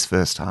finishes this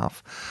first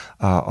half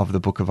of the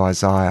book of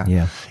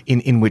Isaiah,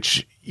 in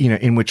which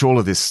all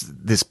of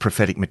this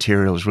prophetic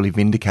material is really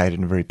vindicated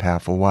in a very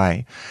powerful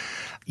way.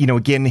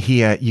 Again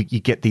here you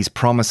get these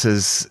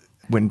promises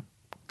when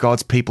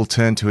God's people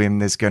turn to Him.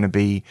 There's going to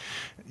be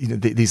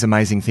these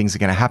amazing things are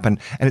going to happen.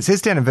 And it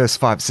says down in verse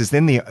 5, it says,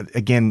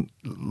 again,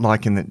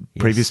 like in the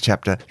previous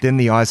chapter, then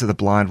the eyes of the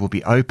blind will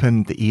be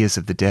opened, the ears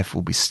of the deaf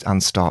will be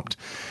unstopped,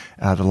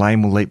 the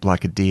lame will leap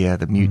like a deer,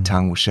 the mute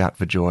tongue will shout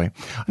for joy.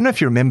 I don't know if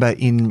you remember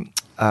in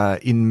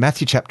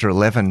Matthew chapter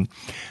 11,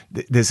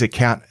 there's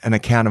an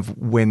account of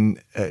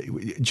when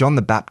John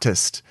the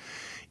Baptist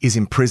is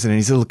in prison and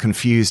he's a little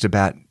confused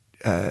about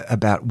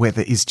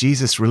whether is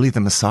Jesus really the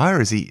Messiah,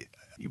 or is he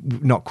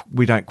not?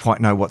 We don't quite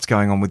know what's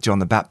going on with John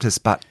the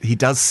Baptist, but he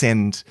does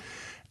send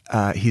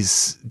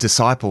his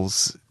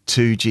disciples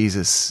to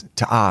Jesus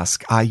to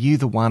ask, "Are you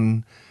the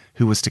one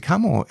who was to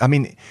come?"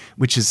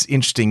 Which is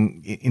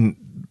interesting in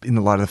the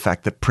light of the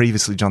fact that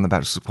previously John the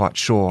Baptist was quite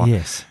sure.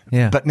 Yes.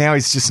 Yeah. But now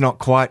he's just not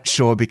quite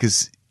sure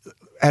because,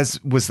 as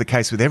was the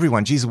case with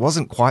everyone, Jesus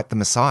wasn't quite the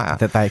Messiah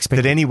that they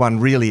expected, that anyone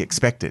really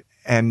expected.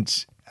 And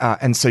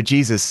so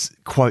Jesus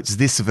quotes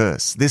this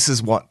verse. This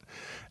is what,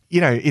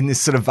 in this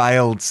sort of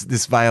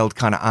veiled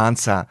kind of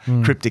answer,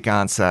 cryptic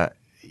answer,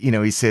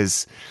 he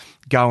says,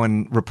 "Go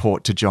and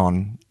report to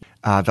John.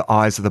 The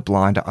eyes of the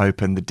blind are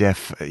open, the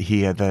deaf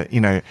hear."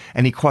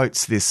 And he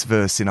quotes this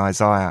verse in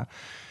Isaiah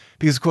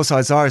because, of course,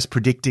 Isaiah is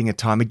predicting a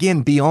time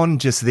again beyond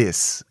just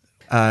this,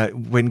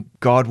 when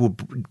God will,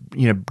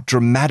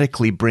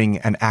 dramatically bring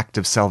an act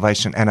of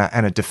salvation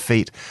and a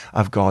defeat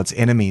of God's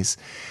enemies,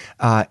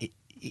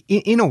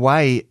 in a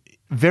way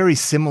very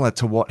similar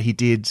to what He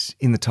did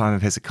in the time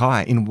of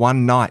Hezekiah. In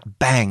one night,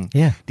 bang,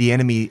 the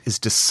enemy is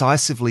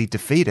decisively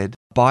defeated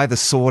by the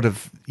sword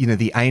of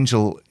the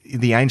angel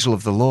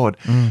of the Lord.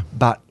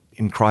 But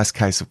in Christ's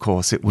case, of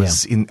course, it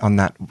was on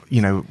that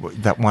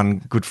that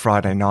one Good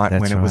Friday night.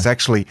 That's when it was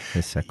actually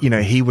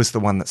He was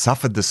the one that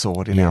suffered the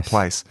sword in our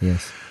place.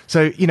 Yes.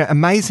 So,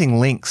 amazing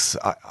links.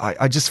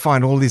 I just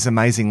find all these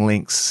amazing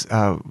links,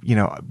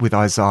 with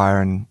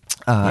Isaiah and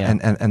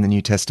the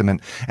New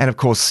Testament. And of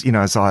course,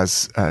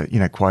 Isaiah's,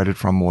 quoted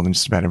from more than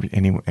just about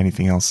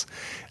anything else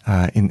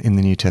in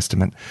the New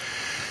Testament.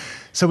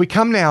 So we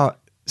come now,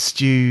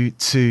 Stu,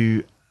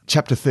 to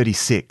chapter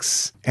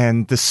 36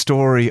 and the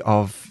story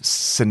of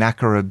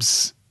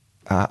Sennacherib's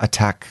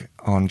attack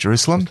on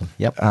Jerusalem.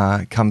 Yep.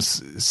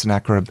 Comes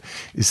Sennacherib,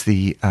 is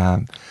the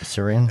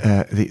Assyrian.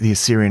 the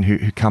Assyrian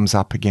who comes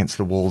up against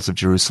the walls of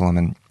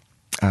Jerusalem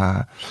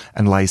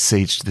and lays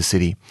siege to the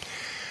city.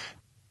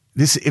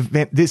 This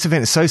event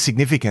is so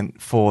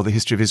significant for the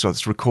history of Israel.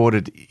 It's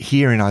recorded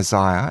here in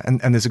Isaiah,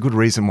 and there's a good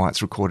reason why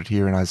it's recorded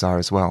here in Isaiah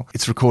as well.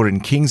 It's recorded in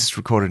Kings, it's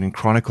recorded in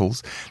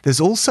Chronicles. There's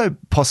also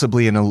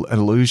possibly an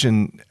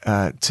allusion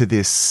to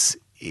this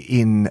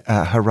in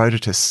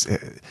Herodotus,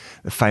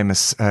 the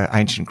famous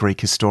ancient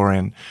Greek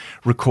historian,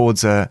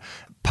 records a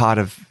part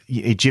of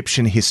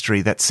Egyptian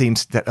history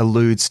that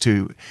alludes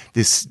to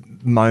this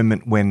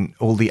moment when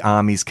all the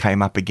armies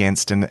came up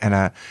against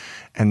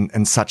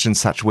and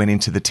such went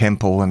into the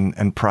temple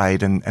and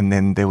prayed, and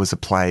then there was a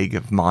plague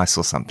of mice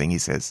or something, he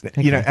says.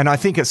 Okay. And I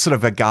think it's sort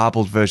of a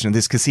garbled version of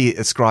this because he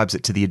ascribes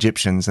it to the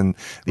Egyptians, and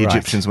the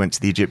Egyptians went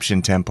to the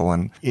Egyptian temple,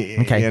 and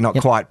not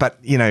quite. But,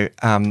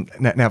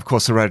 now of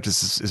course,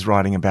 Herodotus is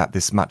writing about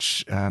this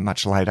much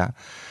later.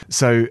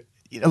 So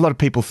a lot of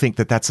people think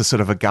that that's a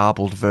sort of a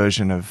garbled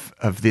version of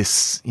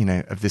this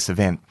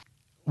event.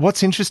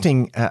 What's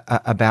interesting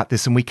about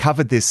this, and we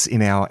covered this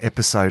in our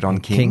episode on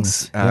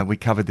Kings. Yep. We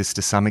covered this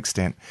to some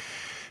extent.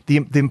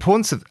 The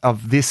importance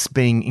of this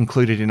being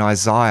included in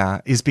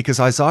Isaiah is because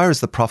Isaiah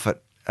is the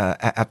prophet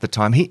at the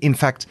time. He, in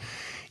fact,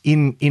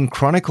 in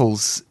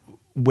Chronicles,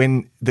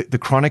 when the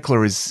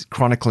chronicler is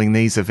chronicling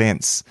these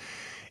events,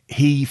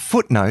 he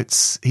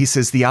footnotes. He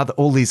says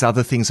all these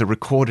other things are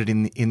recorded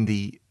in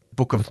the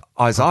book of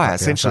Isaiah,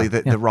 essentially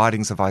the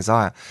writings of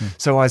Isaiah.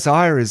 So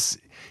Isaiah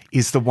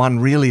is the one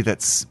really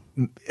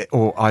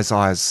or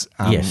Isaiah's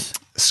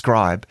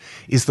scribe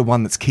is the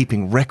one that's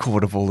keeping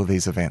record of all of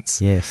these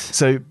events. Yes.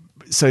 So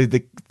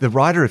the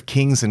writer of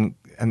Kings and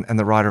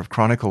the writer of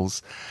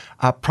Chronicles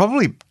are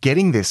probably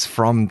getting this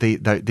from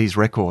these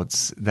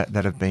records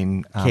that have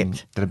been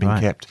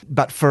kept.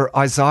 But for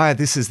Isaiah,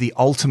 this is the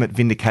ultimate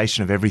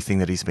vindication of everything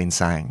that he's been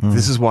saying.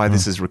 This is why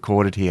this is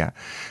recorded here,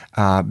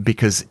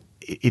 because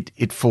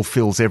it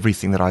fulfills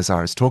everything that Isaiah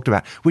has talked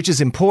about, which is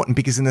important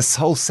because in this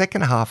whole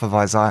second half of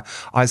Isaiah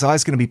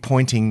is going to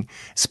be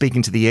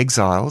speaking to the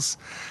exiles,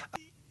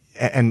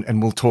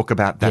 and we'll talk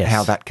about that,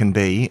 how that can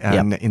be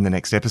in the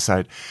next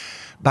episode.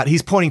 But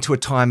he's pointing to a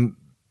time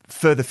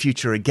further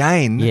future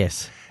again.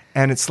 Yes.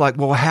 And it's like,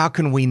 well, how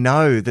can we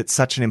know that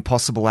such an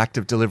impossible act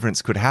of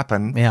deliverance could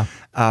happen? Yeah.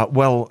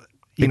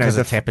 Because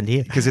it's happened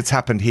here. Because it's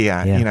happened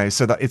here,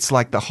 so that it's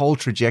like the whole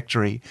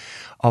trajectory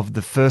of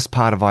the first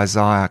part of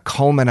Isaiah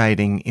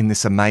culminating in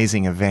this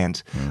amazing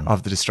event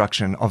of the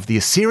destruction of the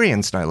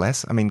Assyrians, no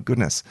less. I mean,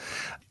 goodness,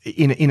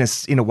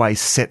 in a way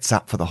sets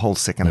up for the whole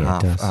second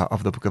half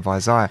of the book of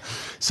Isaiah.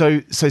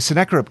 So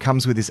Sennacherib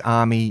comes with his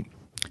army.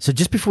 So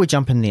just before we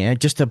jump in there,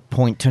 just a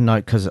point to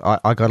note, because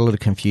I got a little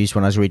confused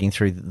when I was reading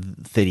through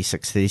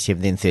 36,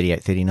 37, then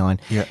 38, 39.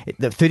 Yeah.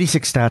 The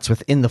 36 starts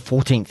within the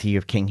 14th year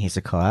of King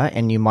Hezekiah,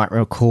 and you might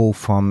recall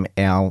from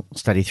our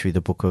study through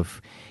the book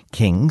of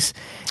Kings.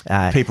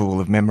 People will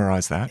have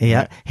memorized that.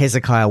 Yeah.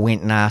 Hezekiah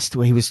went and asked,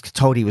 he was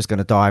told he was going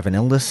to die of an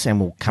illness, and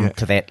we'll come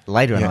to that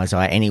later in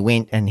Isaiah, and he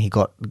went and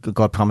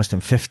God promised him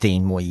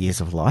 15 more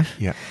years of life.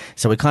 Yeah.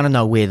 So we kind of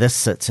know where this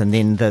sits, and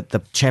then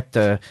the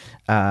chapter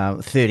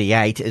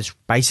 38 is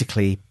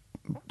basically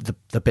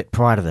the bit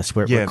prior to this,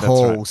 where it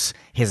recalls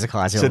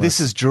Hezekiah's illness. So this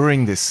is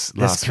during this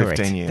last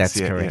 15 years. That's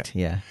correct,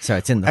 yeah. So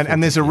it's in the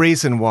and there's a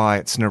reason why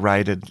it's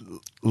narrated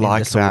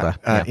like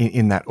that,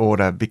 in that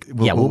order.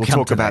 We'll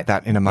talk about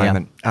that in a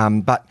moment.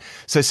 But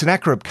so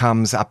Sennacherib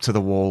comes up to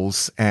the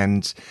walls,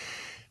 and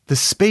the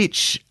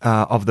speech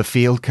of the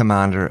field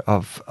commander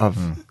of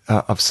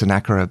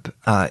Sennacherib,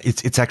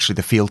 it's actually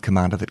the field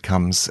commander that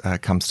comes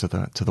to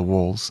the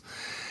walls,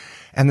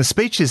 and the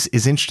speech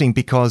is interesting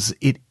because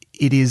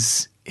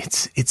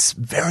it's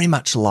very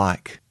much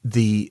like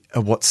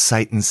what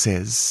Satan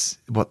says,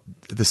 what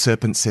the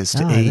serpent says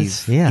to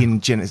Eve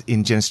in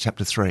Genesis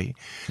chapter 3.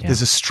 Yeah.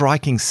 There's a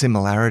striking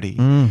similarity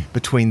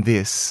between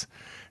this.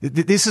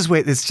 This is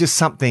where there's just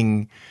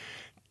something.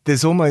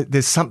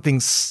 There's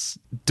something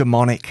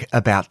demonic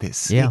about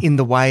this in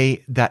the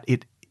way that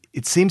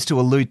it seems to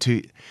allude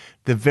to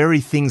the very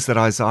things that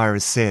Isaiah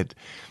has said.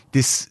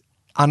 This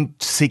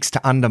seeks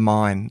to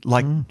undermine,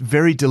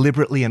 very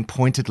deliberately and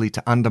pointedly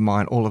to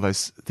undermine all of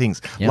those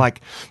things. Yep.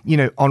 Like,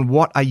 on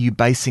what are you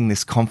basing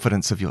this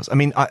confidence of yours? I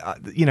mean,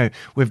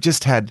 we've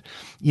just had,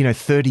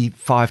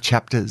 35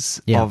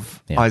 chapters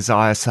of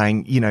Isaiah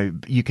saying,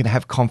 you can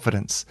have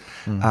confidence.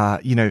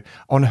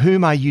 On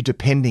whom are you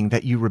depending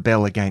that you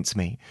rebel against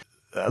me?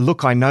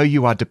 Look, I know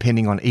you are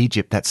depending on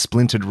Egypt, that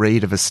splintered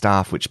reed of a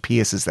staff which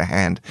pierces the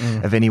hand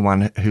of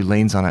anyone who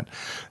leans on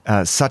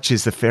it. Such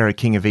is the Pharaoh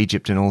king of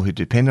Egypt and all who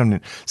depend on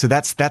it. So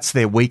that's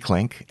their weak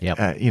link.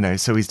 Yep.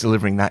 So he's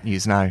delivering that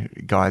news. No,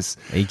 guys,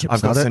 Egypt's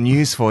I've got some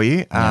news for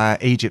you.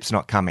 Egypt's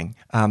not coming.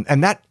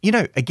 And that,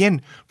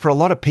 again, for a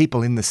lot of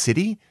people in the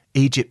city,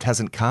 Egypt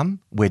hasn't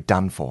come. We're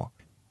done for.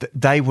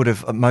 they would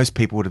have, most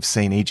people would have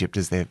seen Egypt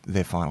as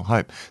their final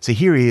hope. So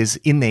here he is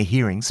in their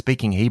hearing,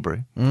 speaking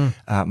Hebrew,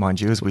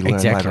 mind you, as we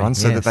learn later on,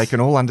 so that they can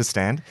all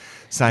understand,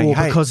 saying, well,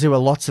 hey. because there were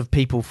lots of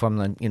people from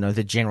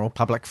the general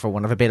public, for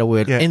want of a better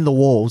word, in the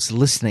walls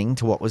listening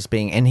to what was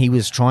being, and he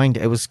was trying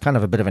to, it was kind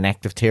of a bit of an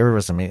act of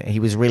terrorism. He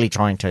was really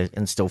trying to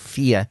instill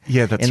fear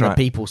in the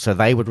people so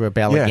they would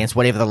rebel against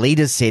whatever the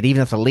leaders said,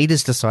 even if the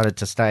leaders decided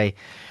to stay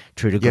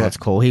true to God's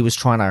call. He was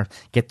trying to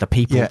get the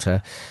people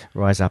to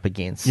rise up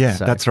against. Yeah,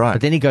 that's right.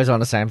 But then he goes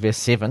on to say in verse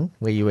 7,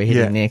 where you were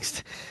heading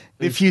next.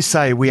 If you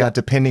say we are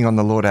depending on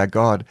the Lord our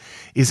God,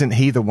 isn't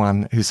he the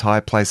one whose high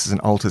places and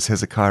altars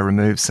Hezekiah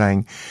removed,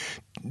 saying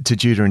to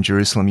Judah and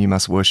Jerusalem, you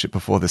must worship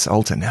before this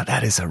altar? Now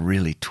that is a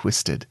really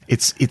twisted.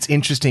 It's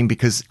interesting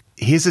because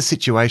here's a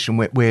situation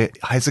where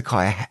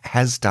Hezekiah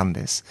has done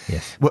this.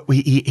 Yes.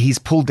 He's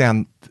pulled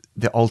down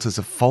the altars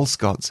of false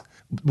gods.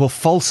 Well,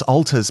 false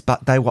altars,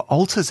 but they were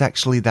altars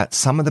actually that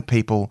some of the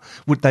people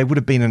would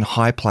have been in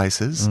high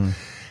places,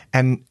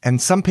 and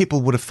some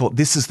people would have thought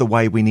this is the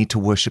way we need to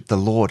worship the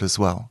Lord as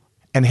well.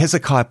 And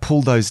Hezekiah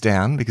pulled those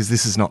down because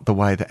this is not the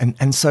way that,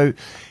 and so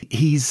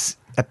he's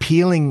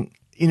appealing.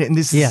 And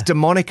this is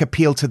demonic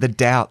appeal to the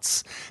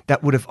doubts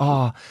that would have,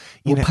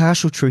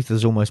 partial truth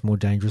is almost more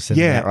dangerous than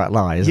an outright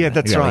lie, isn't it? Yeah,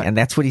 that's right. And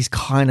that's what he's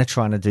kind of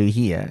trying to do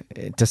here,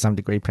 to some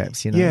degree,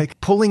 perhaps, Yeah,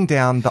 pulling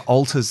down the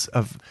altars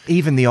of,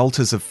 even the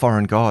altars of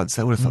foreign gods.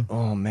 They would have thought,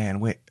 oh man,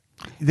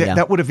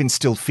 that would have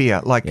instilled fear.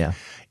 Like,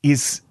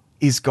 is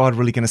God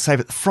really going to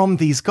save it from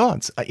these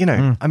gods? I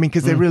mean,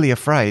 because they're really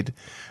afraid.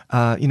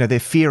 They're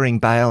fearing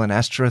Baal and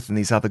Ashtoreth and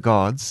these other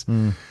gods.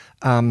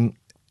 And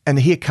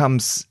here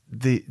comes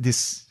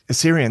this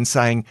Assyrian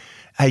saying,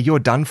 hey, you're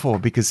done for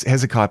because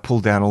Hezekiah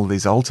pulled down all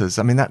these altars.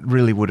 I mean, that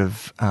really would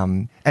have,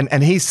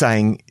 and he's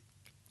saying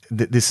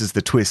that this is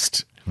the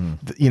twist,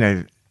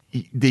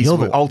 these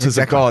altars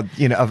of God,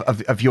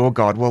 of your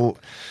God. Well,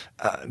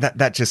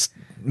 that just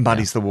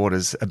muddies the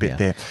waters a bit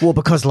there. Well,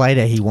 because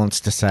later he wants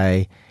to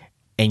say,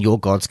 and your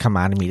God's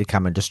commanded me to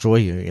come and destroy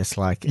you. It's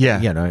like,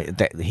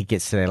 that he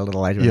gets to that a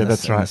little later in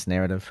this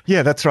narrative.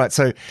 Yeah, that's right.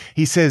 So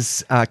he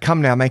says,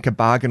 come now, make a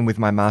bargain with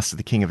my master,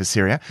 the king of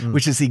Assyria,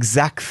 which is the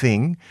exact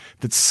thing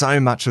that so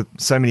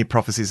many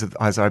prophecies of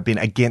Isaiah have been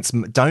against.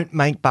 Don't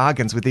make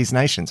bargains with these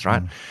nations,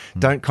 right?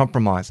 Don't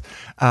compromise.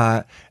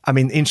 The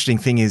interesting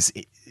thing is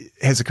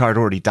Hezekiah had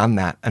already done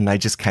that and they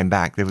just came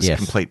back. There was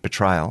complete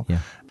betrayal. Yeah.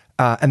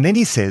 And then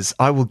he says,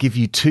 I will give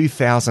you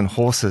 2,000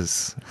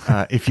 horses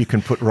if you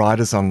can put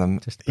riders on them.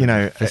 Just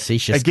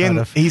facetious again, kind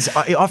of. He's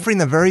offering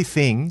the very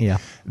thing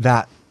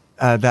that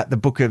the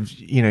book of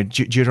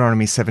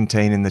Deuteronomy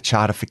 17 in the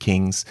Charter for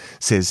Kings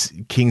says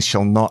kings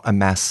shall not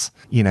amass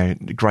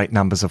great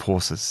numbers of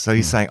horses. So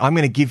he's saying, I'll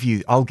give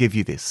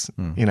you this.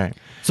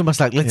 It's almost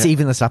like, let's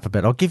even this up a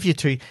bit. I'll give you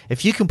 2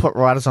 if you can put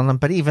riders on them,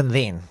 but even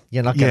then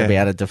you're not going to be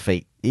able to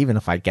defeat. Even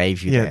if I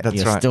gave you that,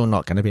 you're still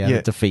not going to be able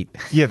to defeat.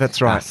 Yeah,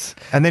 that's right. Us.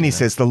 And then he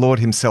says, the Lord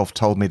himself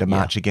told me to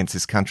march against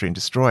this country and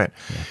destroy it,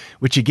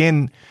 which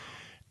again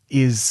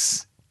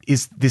is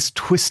this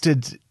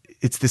twisted.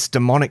 It's this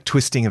demonic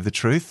twisting of the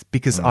truth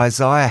because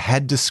Isaiah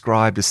had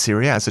described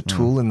Assyria as a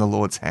tool in the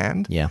Lord's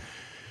hand. Yeah.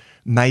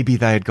 Maybe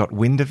they had got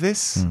wind of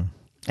this.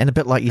 And a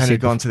bit like you said. And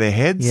had gone to their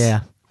heads.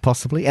 Yeah,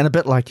 possibly. And a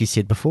bit like you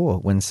said before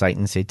when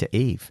Satan said to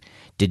Eve,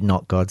 did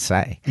not God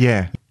say?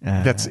 Yeah,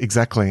 that's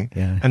exactly.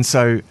 Yeah. And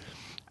so,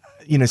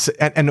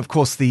 and of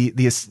course the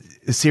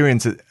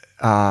Assyrians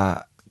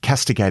are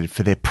castigated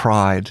for their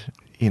pride.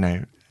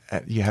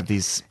 You have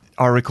these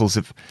oracles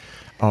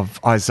of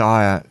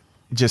Isaiah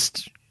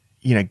just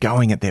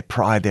going at their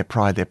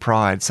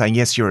pride, saying,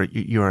 yes,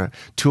 you're a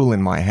tool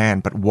in my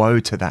hand, but woe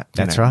to that.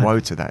 That's right. Woe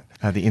to that,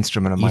 the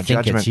instrument of my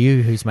judgment. You think it's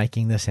you who's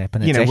making this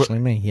happen. It's actually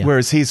me. Yeah.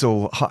 Whereas he's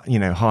all,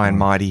 high and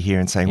mighty here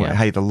and saying, well,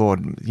 hey, the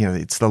Lord,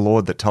 it's the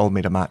Lord that told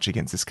me to march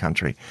against this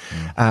country.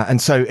 And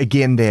so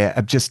again,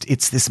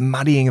 it's this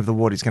muddying of the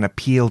water. He's going to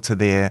appeal to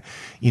their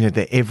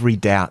every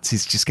doubts.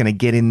 He's just going to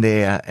get in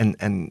there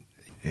and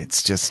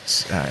it's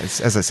just,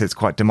 as I said, it's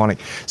quite demonic.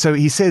 So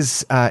he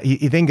says,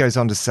 he then goes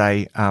on to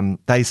say,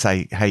 they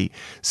say, hey,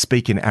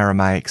 speak in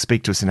Aramaic,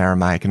 speak to us in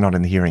Aramaic and not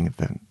in the hearing of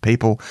the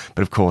people.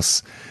 But of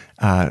course,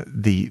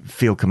 the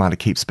field commander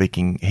keeps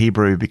speaking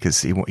Hebrew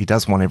because he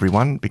does want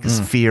everyone, because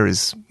fear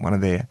is one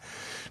of their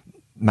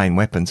main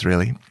weapons,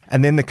 really.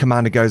 And then the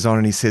commander goes on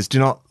and he says, do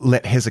not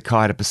let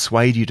Hezekiah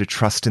persuade you to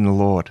trust in the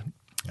Lord.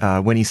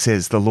 When he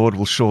says, the Lord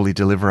will surely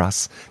deliver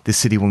us, this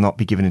city will not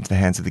be given into the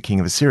hands of the king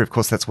of Assyria. Of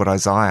course, that's what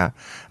Isaiah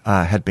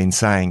had been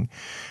saying.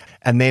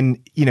 And then,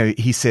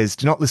 he says,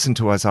 do not listen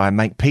to Isaiah,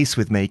 make peace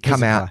with me,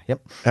 come Hezekiah,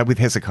 out, with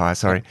Hezekiah,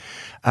 sorry.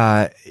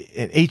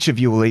 Each of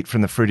you will eat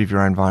from the fruit of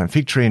your own vine and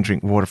fig tree and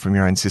drink water from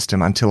your own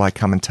system until I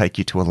come and take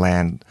you to a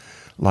land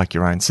like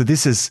your own. So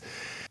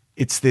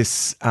it's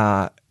this,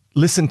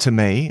 listen to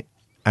me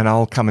and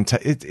I'll come and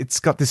take, it's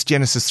got this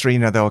Genesis 3,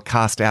 they were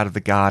cast out of the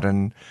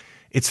garden.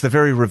 It's the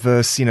very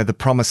reverse. The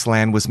promised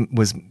land was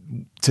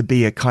to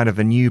be a kind of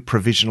a new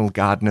provisional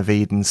Garden of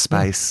Eden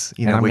space.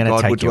 Where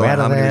God would dwell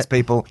among his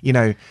people.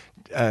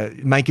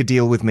 Make a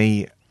deal with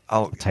me.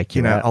 I'll take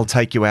you out. I'll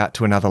take you out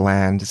to another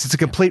land. It's a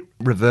complete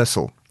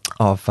reversal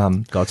of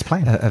God's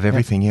plan of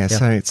everything. Yeah.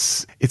 So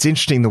it's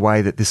interesting the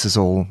way that this is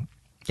all.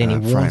 Then he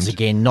warns framed.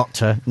 again not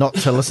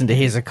to listen to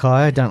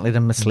Hezekiah. Don't let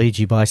him mislead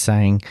you by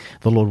saying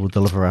the Lord will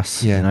deliver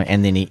us. Yeah.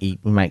 And then he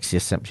makes the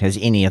assumption: has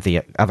any of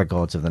the other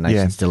gods of the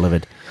nations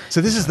delivered?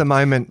 So this is the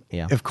moment,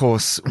 Yeah. of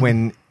course,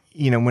 when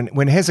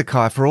when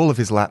Hezekiah, for all of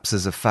his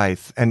lapses of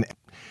faith, and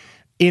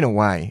in a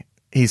way,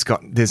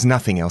 there's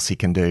nothing else he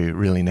can do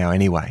really now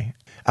anyway,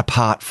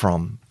 apart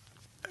from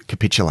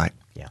capitulate.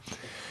 Yeah.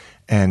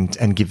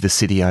 And give the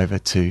city over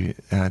to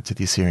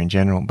the Assyrian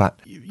general. But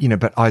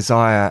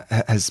Isaiah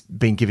has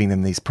been giving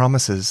them these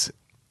promises,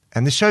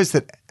 and this shows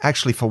that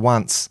actually for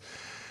once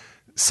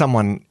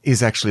someone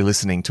is actually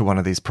listening to one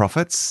of these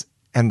prophets.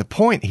 And the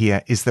point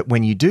here is that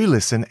when you do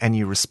listen and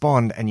you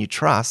respond and you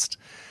trust,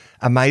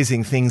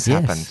 amazing things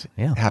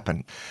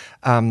happen.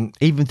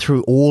 Even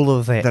through all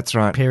of that That's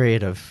right.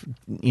 period of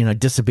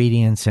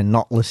disobedience and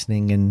not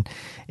listening, and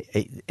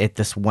at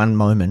this one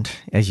moment,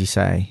 as you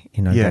say,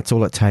 that's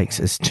all it takes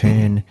is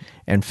turn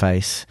and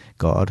face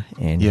God,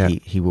 and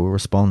he will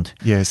respond.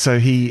 Yeah, so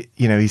he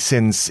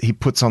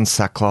puts on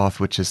sackcloth,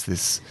 which is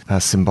this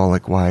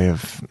symbolic way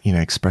of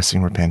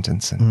expressing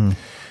repentance,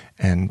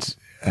 and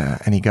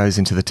he goes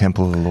into the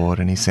temple of the Lord,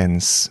 and he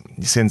sends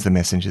the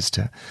messengers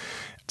to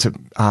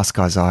ask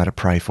Isaiah to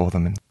pray for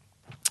them,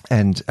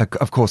 and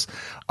of course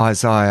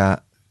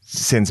Isaiah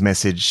sends the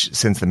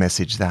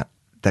message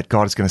that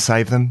God is going to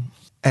save them,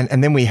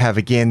 and then we have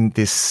again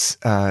this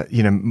a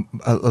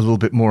little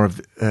bit more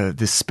of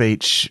this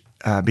speech.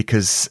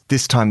 Because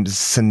this time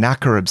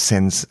Sennacherib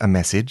sends a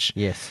message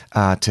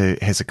to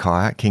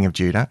Hezekiah, king of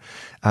Judah.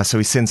 So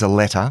he sends a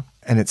letter,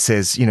 and it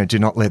says, do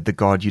not let the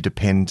God you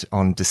depend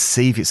on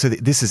deceive you. So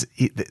this is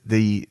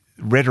the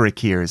rhetoric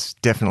here is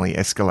definitely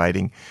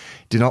escalating.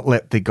 Do not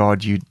let the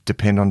God you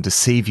depend on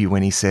deceive you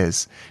when he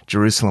says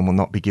Jerusalem will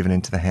not be given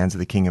into the hands of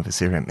the king of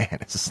Assyria. Man,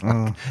 it's just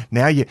like,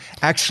 now you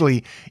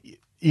actually,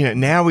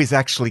 now he's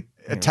actually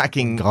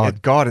attacking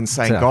God and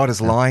saying God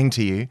is lying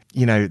to you.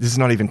 This is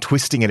not even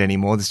twisting it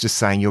anymore. This is just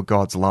saying your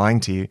God's lying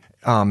to you.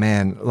 Oh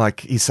man,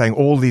 like he's saying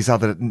all these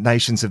other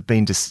nations have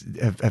been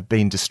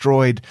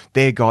destroyed.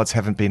 Their gods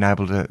haven't been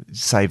able to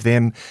save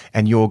them,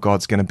 and your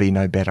God's going to be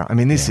no better. I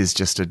mean, this is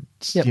just a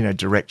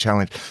direct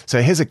challenge.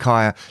 So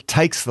Hezekiah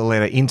takes the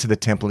letter into the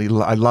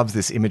temple. I love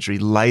this imagery.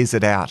 Lays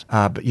it out.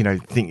 But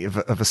think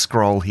of a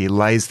scroll here.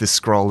 Lays this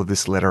scroll of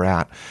this letter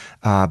out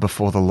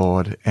before the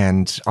Lord,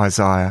 and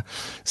Isaiah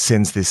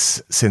sends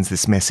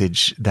this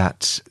message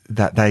that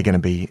they're going to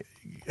be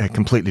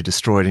completely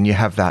destroyed, and you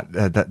have that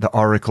the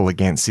oracle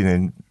against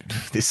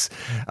this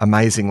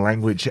amazing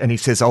language, and he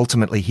says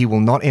ultimately he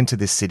will not enter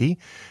this city.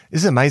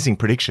 This is an amazing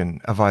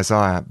prediction of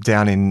Isaiah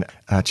down in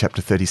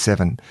chapter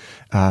 37,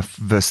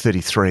 verse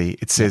 33.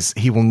 It says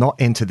he will not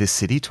enter this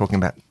city, talking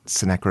about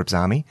Sennacherib's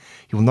army.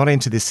 He will not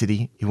enter this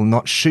city. He will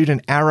not shoot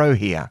an arrow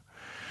here.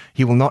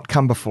 He will not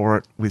come before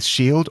it with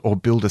shield or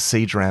build a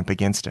siege ramp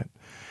against it.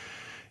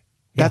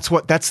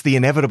 That's the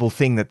inevitable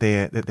thing that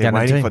they're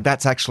waiting for.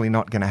 That's actually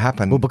not going to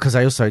happen. Well, because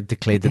they also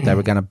declared that they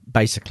were going to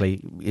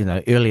basically,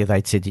 earlier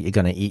they'd said that you're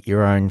going to eat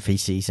your own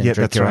feces and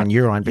drink your own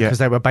urine, because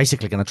they were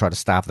basically going to try to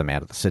starve them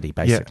out of the city,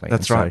 basically. Yeah,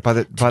 that's right.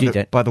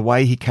 By the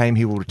way he came,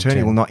 he will return.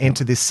 He will not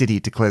enter this city,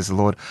 declares the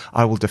Lord.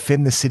 I will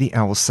defend the city,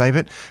 I will save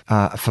it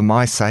for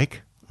my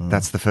sake.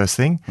 That's the first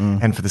thing.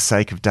 And for the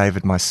sake of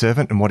David, my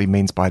servant. And what he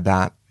means by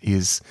that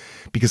is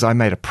because I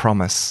made a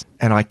promise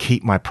and I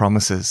keep my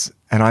promises.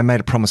 And I made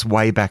a promise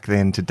way back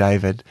then to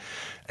David,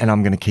 and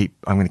I'm going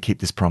to keep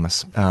this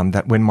promise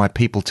that when my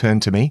people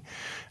turn to me,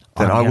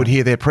 that I would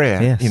hear their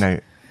prayer.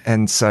 Yes.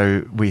 And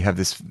so we have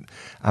this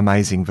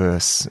amazing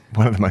verse,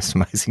 one of the most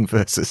amazing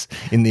verses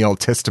in the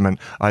Old Testament,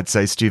 I'd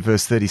say, Stu,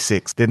 verse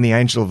 36. Then the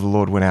angel of the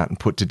Lord went out and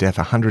put to death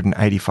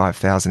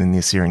 185,000 in the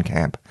Assyrian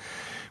camp.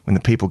 When the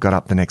people got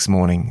up the next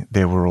morning,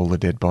 there were all the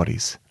dead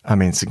bodies. I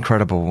mean, it's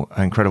incredible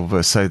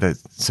verse.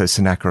 So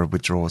Sennacherib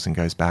withdraws and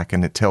goes back,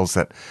 and it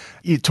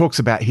talks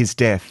about his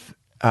death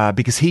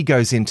because he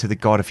goes into the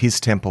God of his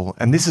temple,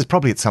 and this is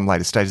probably at some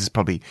later stage. This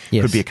probably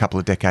could be a couple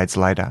of decades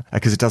later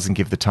because it doesn't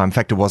give the time. In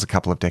fact, it was a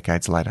couple of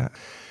decades later.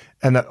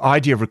 And the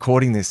idea of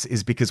recording this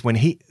is because when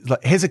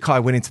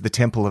Hezekiah went into the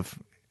temple of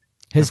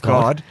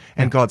God,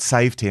 and God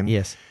saved him.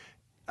 Yes.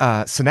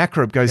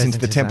 Sennacherib goes into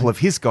the temple of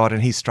his God,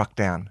 and he's struck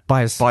down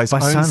by his own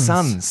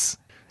sons.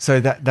 So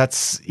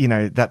that's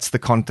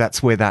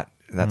where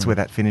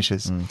that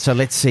finishes. So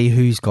let's see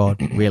who's God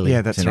really.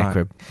 Yeah, that's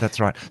Sennacherib. right. That's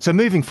right. So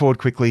moving forward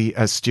quickly,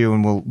 Stu,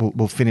 and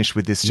we'll finish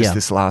with this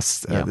this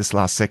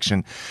last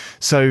section.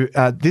 So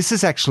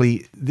this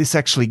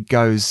actually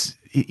goes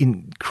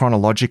in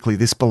chronologically.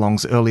 This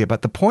belongs earlier,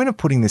 but the point of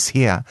putting this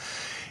here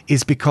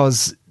is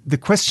because the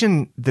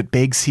question that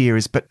begs here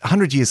is, but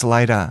 100 years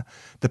later,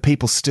 the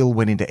people still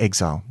went into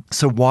exile.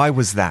 So why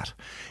was that?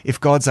 If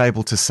God's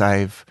able to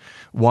save,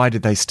 why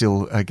did they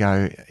still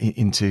go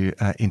into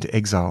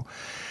exile?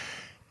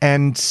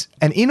 And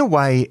in a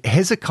way,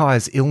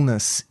 Hezekiah's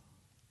illness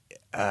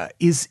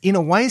is in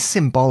a way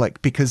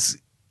symbolic, because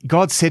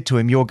God said to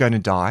him, "You're going to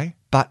die,"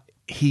 but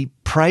he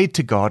prayed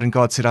to God, and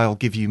God said, I'll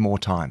give you more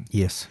time.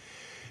 Yes.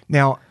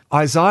 Now,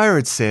 Isaiah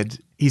had said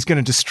he's going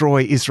to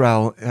destroy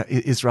Israel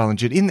and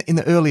Judah. In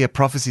the earlier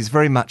prophecies,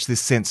 very much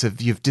this sense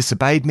of you've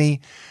disobeyed me,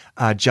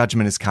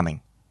 judgment is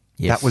coming.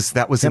 Yes.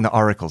 That was in the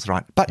oracles,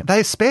 right? But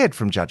they're spared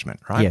from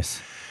judgment, right?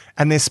 Yes.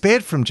 And they're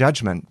spared from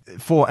judgment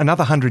for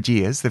another 100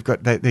 years.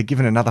 They're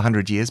given another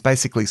 100 years,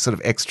 basically sort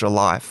of extra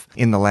life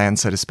in the land,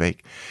 so to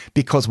speak.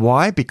 Because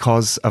why?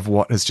 Because of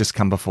what has just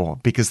come before.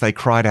 Because they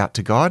cried out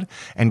to God,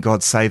 and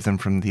God saved them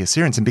from the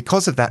Assyrians. And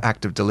because of that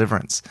act of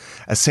deliverance,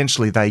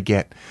 essentially they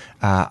get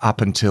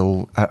up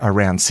until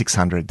around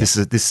 600.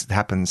 This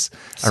happens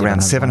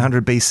around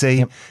 700 BC.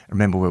 Yep.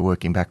 Remember, we're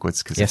working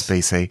backwards because it's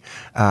BC.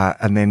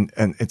 And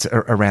it's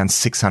around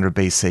 600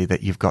 BC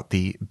that you've got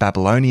the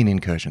Babylonian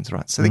incursions,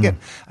 right? So they get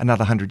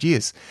another 100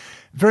 years,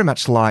 very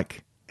much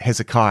like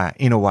Hezekiah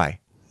in a way.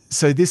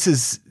 So this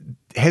is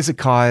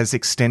Hezekiah's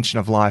extension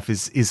of life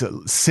is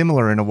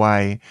similar in a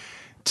way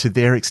to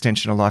their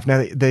extension of life. Now,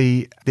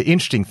 the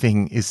interesting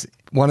thing is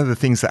one of the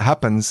things that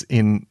happens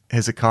in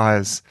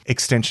Hezekiah's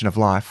extension of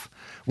life.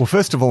 Well,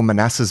 first of all,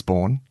 Manasseh's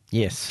born.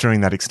 Yes.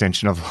 During that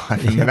extension of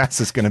life. And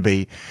Manasseh's going to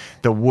be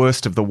the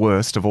worst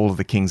of all of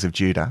the kings of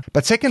Judah.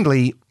 But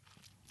secondly,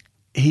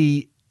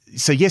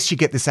 so yes, you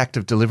get this act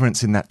of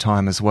deliverance in that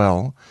time as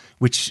well,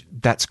 which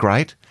that's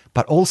great.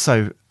 But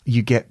also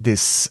you get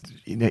this,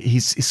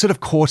 he's sort of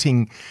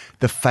courting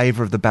the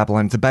favor of the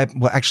Babylonians.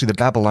 The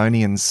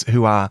Babylonians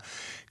who are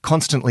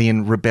constantly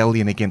in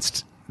rebellion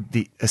against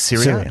the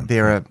Assyria.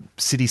 They're a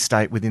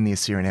city-state within the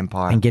Assyrian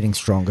Empire. And getting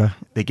stronger.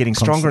 They're getting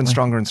stronger and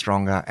stronger and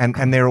stronger.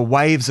 And there are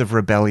waves of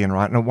rebellion,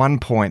 right? And at one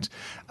point,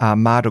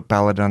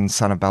 Marduk-Baladan,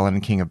 son of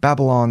Baladan, king of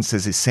Babylon,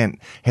 says he sent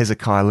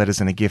Hezekiah letters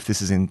and a gift.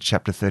 This is in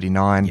chapter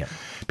 39. Yep.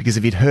 Because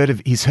if he'd heard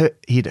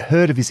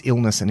of his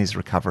illness and his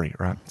recovery,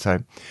 right? So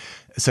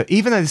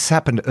even though this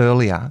happened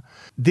earlier,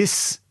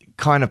 this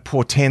kind of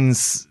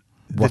portends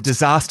the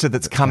disaster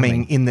that's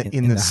coming in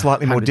the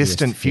slightly more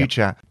distant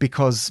future.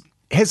 Because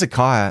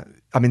Hezekiah,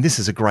 I mean, this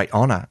is a great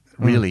honor,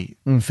 really,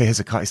 for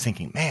Hezekiah. He's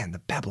thinking, man, the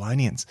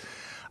Babylonians,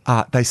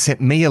 they sent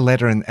me a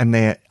letter and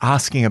they're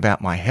asking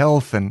about my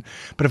health.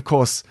 But of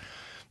course,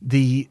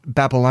 the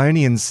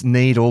Babylonians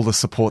need all the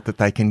support that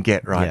they can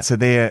get, right? Yeah. So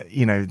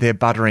they're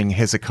buttering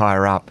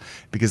Hezekiah up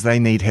because they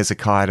need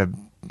Hezekiah to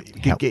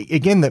help.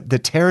 Again, the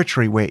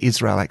territory where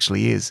Israel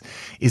actually is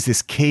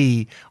this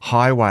key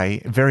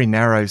highway, very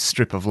narrow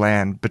strip of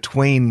land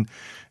between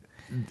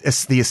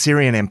the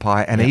Assyrian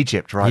Empire and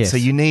Egypt, right? Yes. So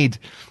you need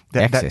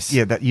access.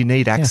 You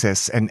need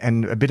access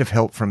and a bit of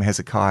help from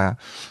Hezekiah,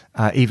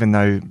 even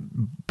though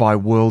by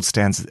world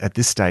standards at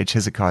this stage,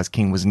 Hezekiah's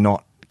kingdom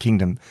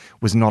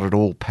was not at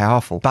all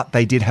powerful, but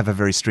they did have a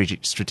very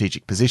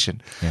strategic position.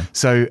 Yeah.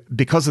 So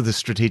because of the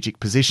strategic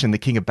position, the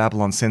king of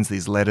Babylon sends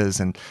these letters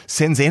and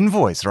sends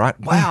envoys, right?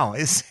 Wow.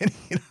 This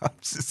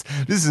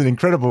is an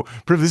incredible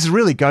proof. This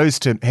really goes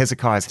to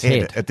Hezekiah's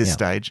head at this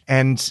stage.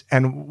 And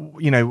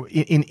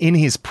in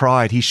his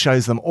pride, he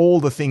shows them all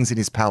the things in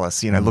his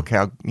palace. Look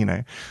how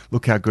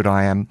good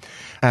I am.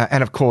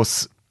 And of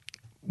course,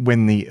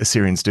 when the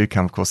Assyrians do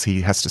come, of course, he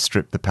has to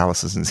strip the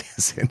palaces and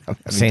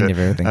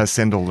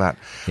send all that.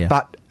 Yeah.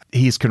 But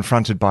he is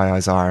confronted by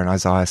Isaiah, and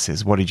Isaiah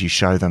says, what did you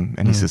show them?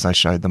 And he says, I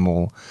showed them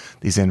all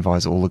these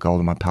envoys, all the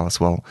gold in my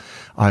palace. Well,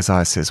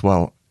 Isaiah says,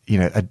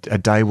 a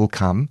day will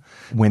come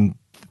when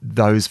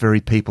those very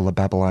people, the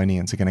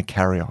Babylonians, are going to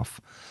carry off.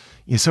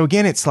 Yeah, so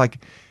again, it's like,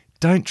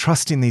 don't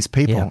trust in these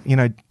people.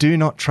 Yeah. Do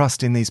not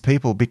trust in these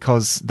people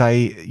because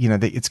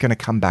it's going to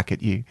come back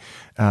at you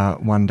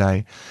one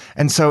day.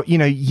 And so,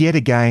 yet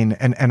again,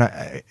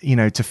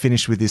 and to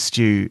finish with this,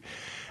 Stu,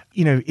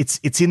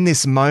 it's in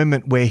this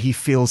moment where he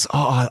feels,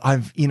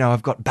 I've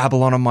got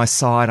Babylon on my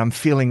side. I'm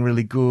feeling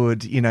really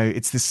good.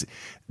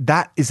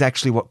 That is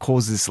actually what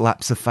causes this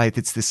lapse of faith.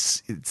 It's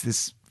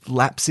this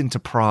lapse into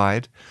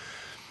pride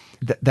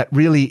that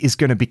really is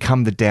going to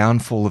become the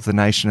downfall of the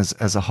nation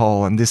as a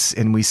whole. And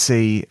we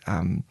see,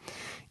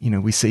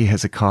 we see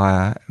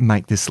Hezekiah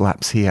make this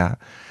lapse here.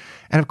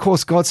 And of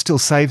course, God still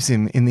saves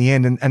him in the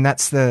end. And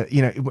that's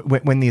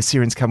when the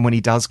Assyrians come, when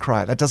he does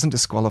cry, that doesn't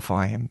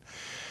disqualify him.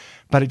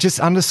 But it just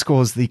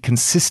underscores the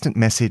consistent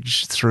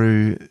message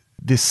through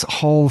this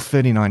whole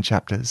 39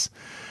 chapters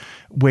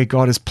where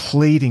God is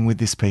pleading with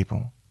this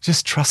people.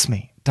 Just trust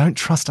me. Don't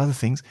trust other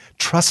things.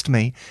 Trust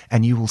me,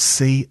 and you will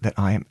see that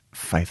I am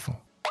faithful.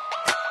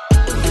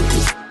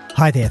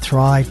 Hi there,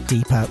 Thrive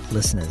Deeper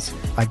listeners.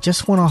 I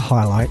just want to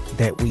highlight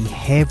that we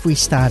have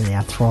restarted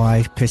our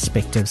Thrive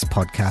Perspectives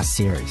podcast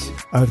series.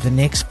 Over the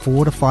next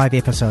 4 to 5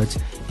 episodes,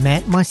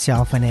 Matt,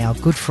 myself, and our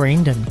good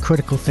friend and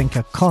critical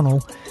thinker,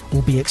 Connell,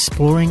 will be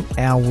exploring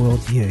our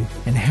worldview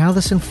and how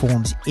this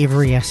informs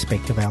every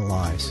aspect of our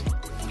lives.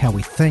 How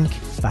we think,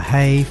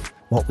 behave,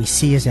 what we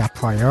see as our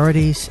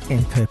priorities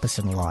and purpose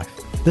in life.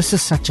 This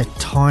is such a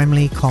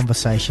timely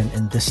conversation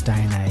in this day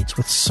and age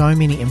with so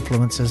many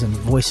influences and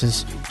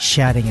voices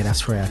shouting at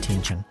us for our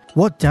attention.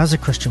 What does a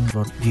Christian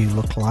worldview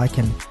look like,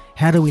 and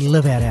How do we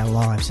live out our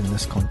lives in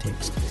this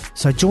context?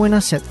 So join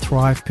us at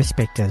Thrive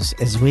Perspectives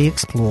as we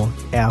explore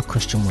our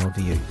Christian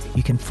worldview.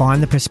 You can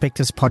find the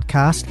Perspectives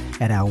podcast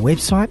at our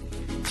website,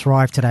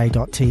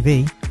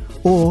 thrivetoday.tv,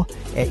 or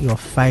at your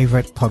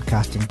favourite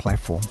podcasting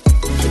platform.